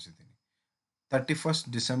ಮಾರ್ಕಲ್ಲಿ ತೋರಿಸಿದ್ದೀನಿ. 31st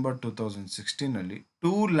December 2016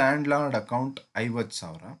 to land lord account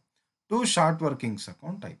 50,000, to short workings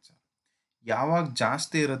account 5,000. ಯಾವಾಗ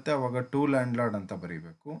ಜಾಸ್ತಿ ಇರುತ್ತೆ ಅವಾಗ ಟು ಲ್ಯಾಂಡ್ ಲಾರ್ಡ್ ಅಂತ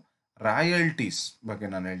ಬರೀಬೇಕು. ರಾಯಲ್ಟೀಸ್ ಬಗ್ಗೆ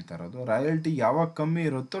ನಾನು ಹೇಳ್ತಾ ಇರೋದು, ರಾಯಲ್ಟಿ ಯಾವಾಗ ಕಮ್ಮಿ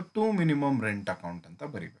ಇರುತ್ತೋ ಟು ಮಿನಿಮಮ್ ರೆಂಟ್ ಅಕೌಂಟ್ ಅಂತ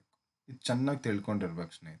ಬರೀಬೇಕು. ಇದು ಚೆನ್ನಾಗಿ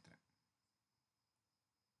ತಿಳ್ಕೊಂಡಿರ್ಬೇಕು ಸ್ನೇಹಿತರೆ.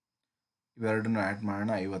 ಇವೆರಡನ್ನೂ ಆ್ಯಡ್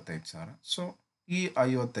ಮಾಡೋಣ, 55,000. ಸೊ ಈ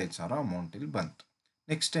 55,000 ಅಮೌಂಟ್ ಇಲ್ಲಿ ಬಂತು.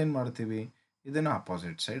 ನೆಕ್ಸ್ಟ್ ಏನು ಮಾಡ್ತೀವಿ, ಇದನ್ನು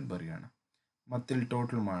ಅಪೋಸಿಟ್ ಸೈಡ್ ಬರೆಯೋಣ, ಮತ್ತಿಲ್ಲಿ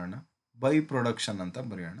ಟೋಟಲ್ ಮಾಡೋಣ, ಬೈ ಪ್ರೊಡಕ್ಷನ್ ಅಂತ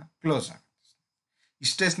ಬರೆಯೋಣ, ಕ್ಲೋಸ್ ಆಗುತ್ತೆ.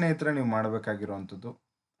 ಇಷ್ಟೇ ಸ್ನೇಹಿತರೆ ನೀವು ಮಾಡಬೇಕಾಗಿರುವಂಥದ್ದು.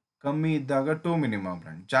 ಕಮ್ಮಿ ಇದ್ದಾಗ ಟು ಮಿನಿಮಮ್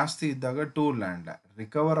ರೆಂಟ್, ಜಾಸ್ತಿ ಇದ್ದಾಗ ಟು ಲ್ಯಾಂಡ್ ಲಾರ್ಡ್,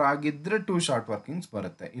 ರಿಕವರ್ ಆಗಿದ್ದರೆ ಟು ಶಾರ್ಟ್ ವರ್ಕಿಂಗ್ಸ್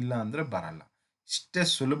ಬರುತ್ತೆ, ಇಲ್ಲ ಅಂದರೆ ಬರಲ್ಲ. ಇಷ್ಟೇ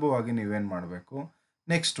ಸುಲಭವಾಗಿ ನೀವೇನು ಮಾಡಬೇಕು.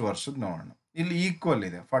 ನೆಕ್ಸ್ಟ್ ವರ್ಷದ ನೋಡೋಣ. ಇಲ್ಲಿ ಈಕ್ವಲ್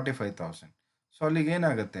ಇದೆ 45,000. ಸೊ ಅಲ್ಲಿಗೆ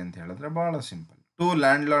ಏನಾಗುತ್ತೆ ಅಂತ ಹೇಳಿದ್ರೆ ಭಾಳ simple. To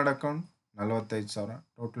land lord account 45,000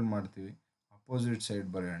 total ಮಾಡ್ತೀವಿ, ಅಪೋಸಿಟ್ ಸೈಡ್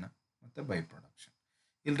ಬರೆಯೋಣ, ಮತ್ತು ಬೈ ಪ್ರೊಡಕ್ಷನ್.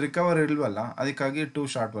 ಇಲ್ಲಿ ರಿಕವರ್ ಇಲ್ವಲ್ಲ, ಅದಕ್ಕಾಗಿ ಟು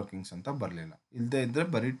ಶಾರ್ಟ್ ವರ್ಕಿಂಗ್ಸ್ ಅಂತ ಬರಲಿಲ್ಲ. ಇಲ್ಲದೆ ಇದ್ದರೆ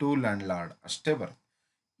ಬರೀ ಟು ಲ್ಯಾಂಡ್ ಲಾರ್ಡ್ ಅಷ್ಟೇ ಬರುತ್ತೆ.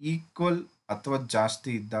 ಈಕ್ವಲ್ ಅಥವಾ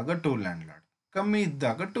ಜಾಸ್ತಿ ಇದ್ದಾಗ ಟು ಲ್ಯಾಂಡ್ ಲಾರ್ಡ್, ಕಮ್ಮಿ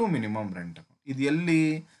ಇದ್ದಾಗ ಟು ಮಿನಿಮಮ್ ರೆಂಟ್ ಅಕೌಂಟ್. ಇದು ಎಲ್ಲಿ?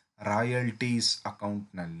 ರಾಯಲ್ಟೀಸ್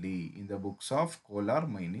ಅಕೌಂಟ್ನಲ್ಲಿ, in the books of Kolar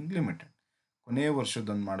mining limited. ಕೊನೆಯ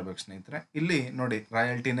ವರ್ಷದೊಂದು ಮಾಡ್ಬೇಕು ಸ್ನೇಹಿತರೆ. ಇಲ್ಲಿ ನೋಡಿ,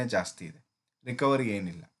 ರಾಯಲ್ಟಿನೇ ಜಾಸ್ತಿ ಇದೆ, ರಿಕವರಿ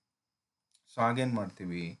ಏನಿಲ್ಲ. ಸೊ ಹಾಗೇನು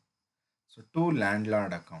ಮಾಡ್ತೀವಿ, so to land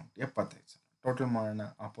lord account 75,000 total ಮಾಡೋಣ,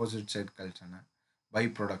 ಅಪೋಸಿಟ್ ಸೈಡ್ ಕಳ್ಸೋಣ, ಬೈ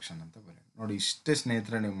ಪ್ರೊಡಕ್ಷನ್ ಅಂತ ಬರೋಣ. ನೋಡಿ, ಇಷ್ಟೇ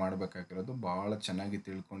ಸ್ನೇಹಿತರೆ ನೀವು ಮಾಡಬೇಕಾಗಿರೋದು. ಭಾಳ ಚೆನ್ನಾಗಿ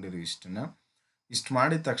ತಿಳ್ಕೊಂಡಿರಿ ಇಷ್ಟನ್ನ. ಇಷ್ಟು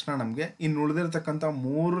ಮಾಡಿದ ತಕ್ಷಣ ನಮಗೆ ಇನ್ನು ಉಳಿದಿರ್ತಕ್ಕಂಥ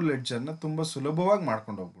 3 ಲೆಡ್ಜರ್ನ ತುಂಬ ಸುಲಭವಾಗಿ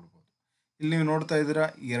ಮಾಡ್ಕೊಂಡು ಹೋಗ್ಬಿಡ್ಬೋದು. ಇಲ್ಲಿ ನೀವು ನೋಡ್ತಾ ಇದ್ದೀರಾ,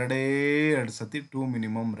 ಎರಡು ಸತಿ ಟು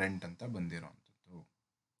ಮಿನಿಮಮ್ ರೆಂಟ್ ಅಂತ ಬಂದಿರೋವಂಥದ್ದು.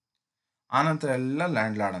 ಆನಂತರ ಎಲ್ಲ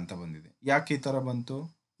ಲ್ಯಾಂಡ್ ಲಾರ್ಡ್ ಅಂತ ಬಂದಿದೆ. ಯಾಕೆ ಈ ಥರ ಬಂತು?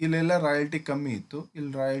 ಇಲ್ಲೆಲ್ಲ ರಾಯಲ್ಟಿ ಕಮ್ಮಿ ಇತ್ತು,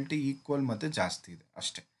 ಇಲ್ಲಿ ರಾಯಲ್ಟಿ ಈಕ್ವಲ್ ಮತ್ತು ಜಾಸ್ತಿ ಇದೆ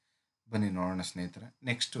ಅಷ್ಟೇ. ಬನ್ನಿ ನೋಡೋಣ ಸ್ನೇಹಿತರೆ.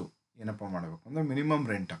 ನೆಕ್ಸ್ಟು ಏನಪ್ಪ ಮಾಡಬೇಕು ಅಂದರೆ ಮಿನಿಮಮ್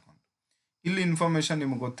ರೆಂಟ್ ಅಕೌಂಟ್. ಇಲ್ಲಿ ಇನ್ಫಾರ್ಮೇಷನ್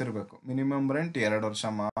ನಿಮ್ಗೆ ಗೊತ್ತಿರಬೇಕು. ಮಿನಿಮಮ್ ರೆಂಟ್ 2 ವರ್ಷ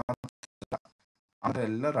ಮಾತ್ರ, ಆದರೆ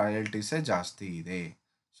ಎಲ್ಲ ರಾಯಲ್ಟೀಸೇ ಜಾಸ್ತಿ ಇದೆ.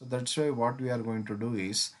 So that's why what we are going to do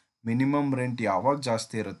is, minimum rent ಯಾವಾಗ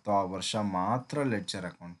ಜಾಸ್ತಿ ಇರುತ್ತೋ ಆ ವರ್ಷ ಮಾತ್ರ ಲೆಡ್ಜರ್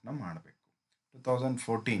ಅಕೌಂಟ್ನ ಮಾಡಬೇಕು.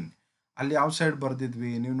 2014 ಅಲ್ಲಿ ಯಾವ ಸೈಡ್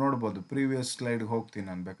ಬರೆದಿದ್ವಿ ನೀವು ನೋಡ್ಬೋದು. ಪ್ರೀವಿಯಸ್ ಸ್ಲೈಡ್ಗೆ ಹೋಗ್ತೀನಿ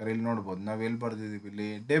ನಾನು, ಬೇಕಾದ್ರೆ ಇಲ್ಲಿ ನೋಡ್ಬೋದು. ನಾವು ಎಲ್ಲಿ ಬರೆದಿದ್ದೀವಿ, ಇಲ್ಲಿ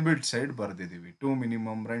debit side ಬರೆದಿದ್ದೀವಿ, to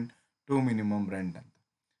minimum rent ಅಂತ.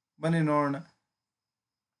 ಬನ್ನಿ ನೋಡೋಣ,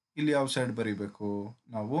 ಇಲ್ಲಿ ಯಾವ ಸೈಡ್ ಬರೀಬೇಕು,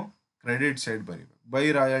 ನಾವು ಕ್ರೆಡಿಟ್ ಸೈಡ್ ಬರೀಬೇಕು. By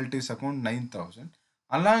royalties account 9,000,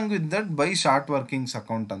 along with that by short workings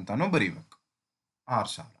account ಅಂತಾನು ಬರೀಬೇಕು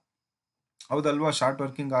 6,000. ಹೌದಲ್ವಾ? ಶಾರ್ಟ್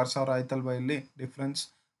ವರ್ಕಿಂಗ್ 6,000 ಆಯ್ತಲ್ವಾ ಇಲ್ಲಿ ಡಿಫ್ರೆನ್ಸ್,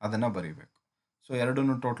 ಅದನ್ನು ಬರೀಬೇಕು. ಸೊ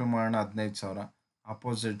ಎರಡನ್ನೂ ಟೋಟಲ್ ಮಾಡೋಣ, 15,000,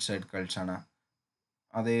 ಅಪೋಸಿಟ್ ಸೈಡ್ ಕಳ್ಸೋಣ,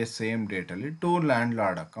 ಅದೇ same ಡೇಟಲ್ಲಿ to land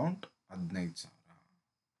lord account 15,000.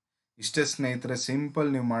 ಇಷ್ಟೇ ಸ್ನೇಹಿತರೆ, ಸಿಂಪಲ್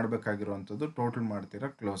ನೀವು ಮಾಡಬೇಕಾಗಿರುವಂಥದ್ದು. ಟೋಟಲ್ ಮಾಡ್ತೀರಾ,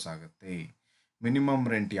 ಕ್ಲೋಸ್ ಆಗುತ್ತೆ. ಮಿನಿಮಮ್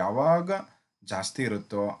ರೆಂಟ್ ಯಾವಾಗ ಜಾಸ್ತಿ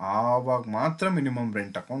ಇರುತ್ತೋ ಆವಾಗ ಮಾತ್ರ ಮಿನಿಮಮ್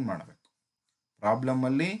ರೆಂಟ್ ಅಕೌಂಟ್ ಮಾಡಬೇಕು.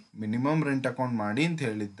 ಪ್ರಾಬ್ಲಮಲ್ಲಿ ಮಿನಿಮಮ್ ರೆಂಟ್ ಅಕೌಂಟ್ ಮಾಡಿ ಅಂತ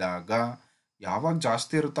ಹೇಳಿದ್ದಾಗ ಯಾವಾಗ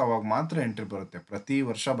ಜಾಸ್ತಿ ಇರುತ್ತೋ ಅವಾಗ ಮಾತ್ರ ಎಂಟ್ರಿ ಬರುತ್ತೆ, ಪ್ರತಿ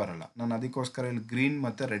ವರ್ಷ ಬರಲ್ಲ. ನಾನು ಅದಕ್ಕೋಸ್ಕರ ಇಲ್ಲಿ ಗ್ರೀನ್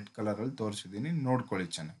ಮತ್ತು ರೆಡ್ ಕಲರಲ್ಲಿ ತೋರಿಸಿದ್ದೀನಿ, ನೋಡ್ಕೊಳ್ಳಿ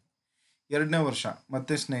ಚೆನ್ನಾಗಿ. ಎರಡನೇ ವರ್ಷ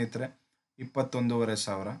ಮತ್ತೆ ಸ್ನೇಹಿತರೆ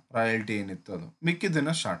 21,500 ರಾಯಲ್ಟಿ ಏನಿತ್ತು ಅದು,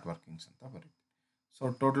 ಮಿಕ್ಕಿದ್ದನ್ನು ಶಾರ್ಟ್ ವರ್ಕಿಂಗ್ಸ್ ಅಂತ ಬರೀತೀವಿ. ಸೊ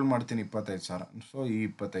ಟೋಟಲ್ ಮಾಡ್ತೀನಿ 25,000. ಸೊ ಈ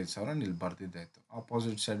 25,000 ಇಲ್ಲಿ ಬರ್ದಿದ್ದಾಯಿತು.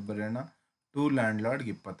 ಆಪೋಸಿಟ್ ಸೈಡ್ ಬರೆಯೋಣ, ಟು ಲ್ಯಾಂಡ್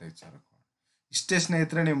ಲಾರ್ಡ್ಗೆ 25,000. ಇಷ್ಟೇ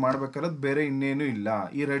ಸ್ನೇಹಿತರೆ ನೀವು ಮಾಡ್ಬೇಕಾದ್ರೆ, ಬೇರೆ ಇನ್ನೇನು ಇಲ್ಲ.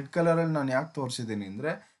 ಈ ರೆಡ್ ಕಲರಲ್ಲಿ ನಾನು ಯಾಕೆ ತೋರಿಸಿದ್ದೀನಿ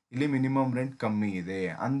ಅಂದರೆ, ಇಲ್ಲಿ ಮಿನಿಮಮ್ ರೆಂಟ್ ಕಮ್ಮಿ ಇದೆ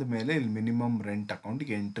ಅಂದಮೇಲೆ ಇಲ್ಲಿ ಮಿನಿಮಮ್ ರೆಂಟ್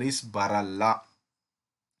ಅಕೌಂಟ್ಗೆ ಎಂಟ್ರೀಸ್ ಬರಲ್ಲ.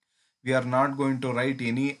 We are not going to write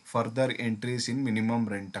any further entries in minimum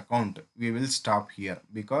rent account. We will stop here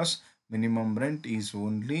because minimum rent is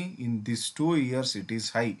only in these 2 years it is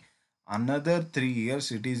high. Another 3 years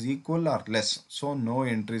it is equal or less. So no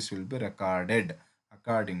entries will be recorded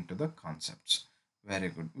according to the concepts.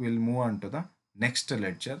 Very good. We'll move on to the next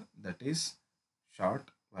ledger, that is short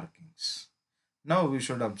workings. Now we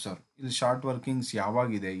should observe ಇಲ್ಲಿ short workings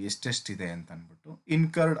ಯಾವಾಗಿದೆ, ಎಷ್ಟೆಷ್ಟಿದೆ ಅಂತ ಅಂದ್ಬಿಟ್ಟು.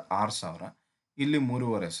 Incurred 6,000, ಇಲ್ಲಿ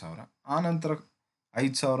 3,500. ಆ ನಂತರ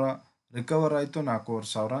 5,000 recover ಆಯಿತು,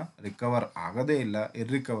 4,500 recover ಆಗದೇ ಇಲ್ಲ,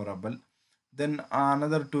 irrecoverable. Then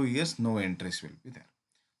another 2 years no entries will be there.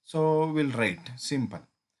 So will write simple,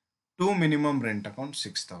 to minimum rent account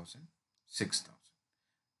 6,000.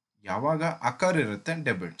 ಯಾವಾಗ ಅಕರ್ ಇರುತ್ತೆ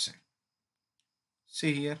debit side. See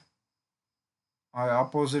here,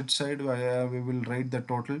 opposite side we will write the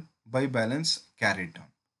total by balance carried down.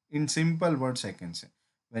 In simple words I can say,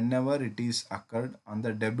 whenever it is occurred on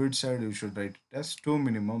the debit side you should write it as to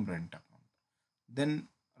minimum rent account. Then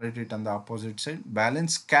write it on the opposite side,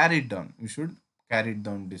 balance carried down. You should carry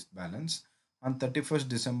down this balance on 31st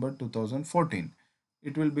December 2014.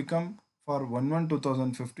 It will become for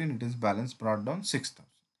 1/1/2015 it is balance brought down 6,000.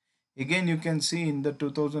 Again you can see in the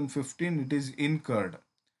 2015 it is incurred.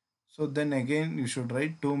 So then again you should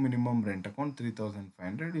write to minimum rent account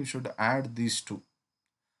 3,500. You should add these two.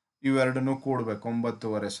 ಇವೆರಡನ್ನು ಕೂಡಬೇಕು,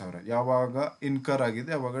 9,500. ಯಾವಾಗ incur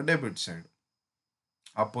ಆಗಿದೆ ಅವಾಗ debit side,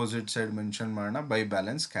 opposite side mention ಮಾಡೋಣ by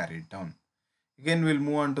balance carried down. Again will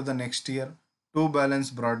move on to the next year. To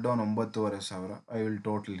balance brought down 9,500. I will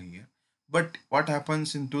total here. But what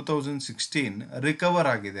happens in 2016 recover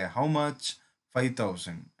ಆಗಿದೆ. How much?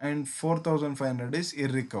 5,000 and 4,500 is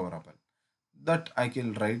irrecoverable. That I can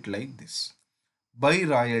write like this. By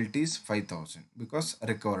royalties 5,000 because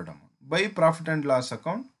recovered amount. By profit and loss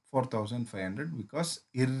account 4,500 because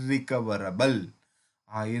irrecoverable.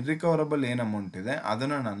 ಆ irrecoverable ಏನು amount ಇದೆ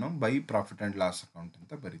ಅದನ್ನು ನಾನು by profit and loss account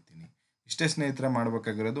ಅಂತ ಬರಿತೀನಿ. ಇಷ್ಟೇ ಸ್ನೇಹಿತರೆ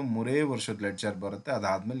ಮಾಡಬೇಕಾಗಿರೋದು. 3 ವರ್ಷದ ಲೆಡ್ಜರ್ ಬರುತ್ತೆ,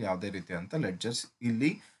 ಅದಾದಮೇಲೆ ಯಾವುದೇ ರೀತಿಯಾದಂಥ ಲೆಡ್ಜರ್ಸ್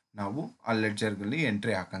ಇಲ್ಲಿ ನಾವು ಆ ಲೆಡ್ಜರ್ಗಳಲ್ಲಿ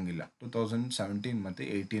ಎಂಟ್ರಿ ಹಾಕಂಗಿಲ್ಲ. 2017 ಮತ್ತು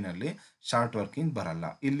 18 ಶಾರ್ಟ್ ವರ್ಕಿಂಗ್ ಬರಲ್ಲ.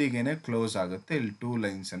 ಇಲ್ಲಿಗೇನೆ ಕ್ಲೋಸ್ ಆಗುತ್ತೆ. ಇಲ್ಲಿ 2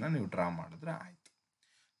 ಲೈನ್ಸನ್ನು ನೀವು ಡ್ರಾ ಮಾಡಿದ್ರೆ ಆಯಿತು.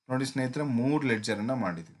 ನೋಡಿ ಸ್ನೇಹಿತರೆ, 3 ಲೆಡ್ಜರನ್ನು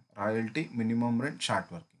ಮಾಡಿದ್ವಿ. Royalty, minimum rent,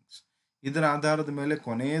 short workings. ಇದರ ಆಧಾರದ ಮೇಲೆ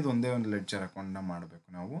ಕೊನೆಯದು ಒಂದೇ ಒಂದು ಲೆಡ್ಜರ್ ಅಕೌಂಟ್ನ ಮಾಡಬೇಕು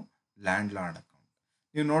ನಾವು, ಲ್ಯಾಂಡ್ ಲಾರ್ಡ್ ಅಕೌಂಟ್.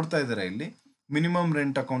 ನೀವು ನೋಡ್ತಾ ಇದ್ದೀರಾ ಇಲ್ಲಿ ಮಿನಿಮಮ್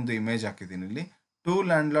ರೆಂಟ್ ಅಕೌಂಟ್ದು ಇಮೇಜ್ ಹಾಕಿದ್ದೀನಿ. ಇಲ್ಲಿ ಟು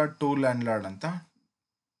ಲ್ಯಾಂಡ್ ಲಾರ್ಡ್ ಅಂತ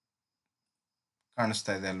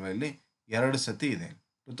ಕಾಣಿಸ್ತಾ ಇದೆ ಅಲ್ವಾ? ಇಲ್ಲಿ 2 ಸತಿ ಇದೆ.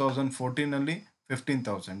 2014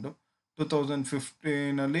 15,000,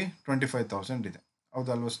 2015 25,000 ಇದೆ.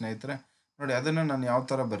 ಹೌದಲ್ವ ಸ್ನೇಹಿತರೆ? ನೋಡಿ, ಅದನ್ನು ನಾನು ಯಾವ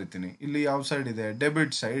ಥರ ಬರಿತೀನಿ, ಇಲ್ಲಿ ಯಾವ ಸೈಡ್ ಇದೆ?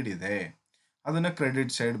 ಡೆಬಿಟ್ ಸೈಡ್ ಇದೆ. ಅದನ್ನು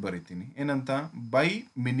ಕ್ರೆಡಿಟ್ ಸೈಡ್ ಬರಿತೀನಿ. ಏನಂತ? By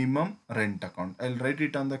minimum rent account. I will write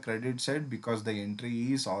it on the credit side because the entry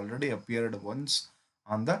is already appeared once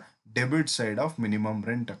on the debit side of minimum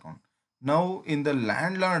rent account. Now in the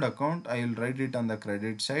land lord account I will write it on the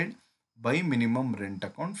credit side by minimum rent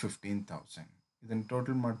account 15,000. ಇದನ್ನು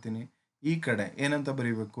total ಮಾಡ್ತೀನಿ. ಈ ಕಡೆ ಏನಂತ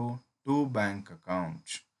ಬರೀಬೇಕು? To bank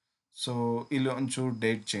accounts. So ಇಲ್ಲಿ ಒಂಚೂರು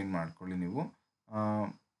date change ಮಾಡ್ಕೊಳ್ಳಿ ನೀವು.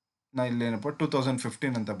 ನಾ ಇಲ್ಲೇನಪ್ಪ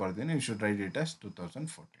 2015 ಅಂತ ಬರ್ತೀನಿ. You should write it as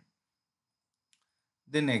 2014.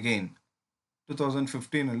 Then again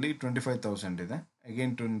 2015 25,000 ಇದೆ.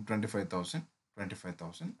 Again 25,000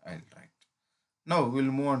 I will write. Now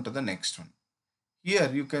will move on to the next one.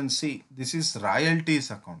 Here you can see this is royalties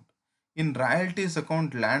account. In royalties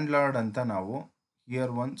account land lord ಅಂತ ನಾವು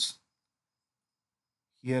here once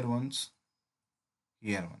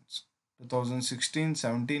 2016,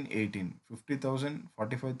 17, 18 50,000,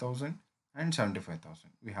 45,000 and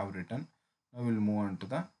 75,000 we have written. Now we'll move on to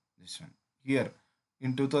the this one. Here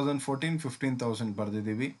in 2014 15,000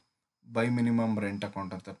 ಬರ್ದಿದ್ದೀವಿ by minimum rent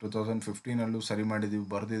account ಅಂತ. 2015 ಸರಿ ಮಾಡಿದ್ದೀವಿ,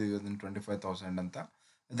 ಬರ್ದಿದ್ದೀವಿ ಅದನ್ನು 25,000 ಅಂತ.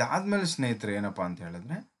 ಅದಾದಮೇಲೆ ಸ್ನೇಹಿತರೆ ಏನಪ್ಪ ಅಂತ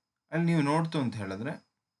ಹೇಳಿದ್ರೆ, ಅಲ್ಲಿ ನೀವು ನೋಡ್ತು ಅಂತ ಹೇಳಿದ್ರೆ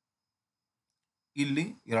ಇಲ್ಲಿ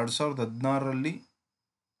 2016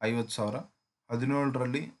 50,000,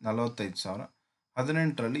 17 45,000,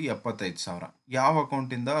 18 75,000. ಯಾವ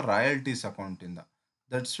ಅಕೌಂಟಿಂದ? ರಾಯಲ್ಟೀಸ್ ಅಕೌಂಟಿಂದ.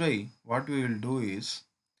 That's why what we will do is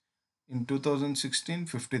in 2016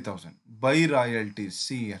 50,000 by royalties.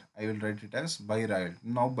 See here I will write it as by royalty.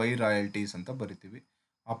 ನಾವು ಬೈ ರಾಯಲ್ಟೀಸ್ ಅಂತ ಬರಿತೀವಿ.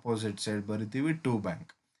 ಅಪೋಸಿಟ್ ಸೈಡ್ ಬರಿತೀವಿ ಟು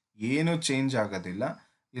ಬ್ಯಾಂಕ್. ಏನೂ ಚೇಂಜ್ ಆಗೋದಿಲ್ಲ.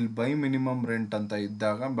 ಇಲ್ಲಿ ಬೈ ಮಿನಿಮಮ್ ರೆಂಟ್ ಅಂತ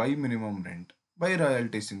ಇದ್ದಾಗ ಬೈ ಮಿನಿಮಮ್ ರೆಂಟ್, ಬೈ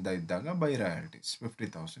ರಾಯಲ್ಟೀಸಿಂದ ಇದ್ದಾಗ by royalties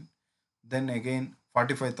 50,000. Then again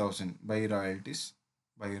 45,000 by royalties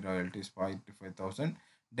 45,000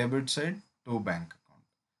 debit side to bank account.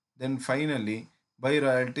 Then finally by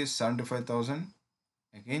royalties 75,000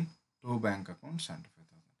 again to bank account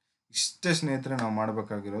 75,000. ಇಷ್ಟೇ ಸ್ನೇಹಿತರೆ ನಾವು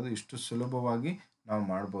ಮಾಡಬೇಕಾಗಿರೋದು. ಇಷ್ಟು ಸುಲಭವಾಗಿ ನಾವು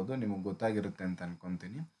ಮಾಡ್ಬೋದು. ನಿಮಗೆ ಗೊತ್ತಾಗಿರುತ್ತೆ ಅಂತ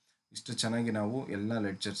ಅನ್ಕೊತೀನಿ. ಇಷ್ಟು ಚೆನ್ನಾಗಿ ನಾವು ಎಲ್ಲ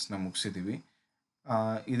ಲೆಡ್ಜರ್ಸ್ನ ಮುಗಿಸಿದ್ದೀವಿ.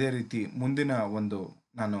 ಇದೇ ರೀತಿ ಮುಂದಿನ ಒಂದು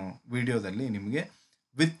ನಾನು ವಿಡಿಯೋದಲ್ಲಿ ನಿಮಗೆ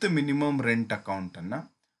ವಿತ್ ಮಿನಿಮಮ್ ರೆಂಟ್ ಅಕೌಂಟನ್ನು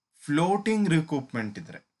ಫ್ಲೋಟಿಂಗ್ ರಿಕೂಪ್ಮೆಂಟ್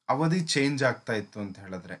ಇದ್ದರೆ, ಅವಧಿ ಚೇಂಜ್ ಆಗ್ತಾ ಇತ್ತು ಅಂತ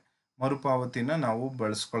ಹೇಳಿದ್ರೆ, ಮರುಪಾವತಿನ ನಾವು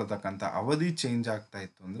ಬಳಸ್ಕೊಳ್ತಕ್ಕಂಥ ಅವಧಿ ಚೇಂಜ್ ಆಗ್ತಾ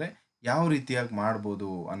ಇತ್ತು ಅಂದರೆ ಯಾವ ರೀತಿಯಾಗಿ ಮಾಡ್ಬೋದು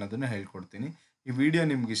ಅನ್ನೋದನ್ನು ಹೇಳ್ಕೊಡ್ತೀನಿ. ಈ ವಿಡಿಯೋ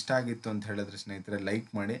ನಿಮ್ಗೆ ಇಷ್ಟ ಆಗಿತ್ತು ಅಂತ ಹೇಳಿದ್ರೆ ಸ್ನೇಹಿತರೆ ಲೈಕ್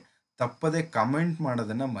ಮಾಡಿ, ತಪ್ಪದೇ ಕಮೆಂಟ್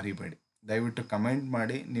ಮಾಡೋದನ್ನು ಮರಿಬೇಡಿ. ದಯವಿಟ್ಟು ಕಮೆಂಟ್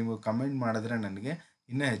ಮಾಡಿ. ನೀವು ಕಮೆಂಟ್ ಮಾಡಿದ್ರೆ ನನಗೆ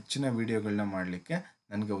ಇನ್ನೂ ಹೆಚ್ಚಿನ ವಿಡಿಯೋಗಳನ್ನ ಮಾಡಲಿಕ್ಕೆ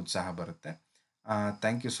ನನಗೆ ಉತ್ಸಾಹ ಬರುತ್ತೆ.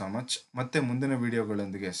 Thank you so much. ಮತ್ತೆ ಮುಂದಿನ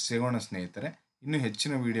ವಿಡಿಯೋಗಳೊಂದಿಗೆ ಸಿಗೋಣ ಸ್ನೇಹಿತರೆ. ಇನ್ನೂ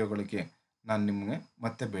ಹೆಚ್ಚಿನ ವಿಡಿಯೋಗಳಿಗೆ ನಾನು ನಿಮಗೆ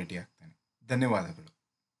ಮತ್ತೆ ಭೇಟಿ ಆಗ್ತೇನೆ. ಧನ್ಯವಾದಗಳು.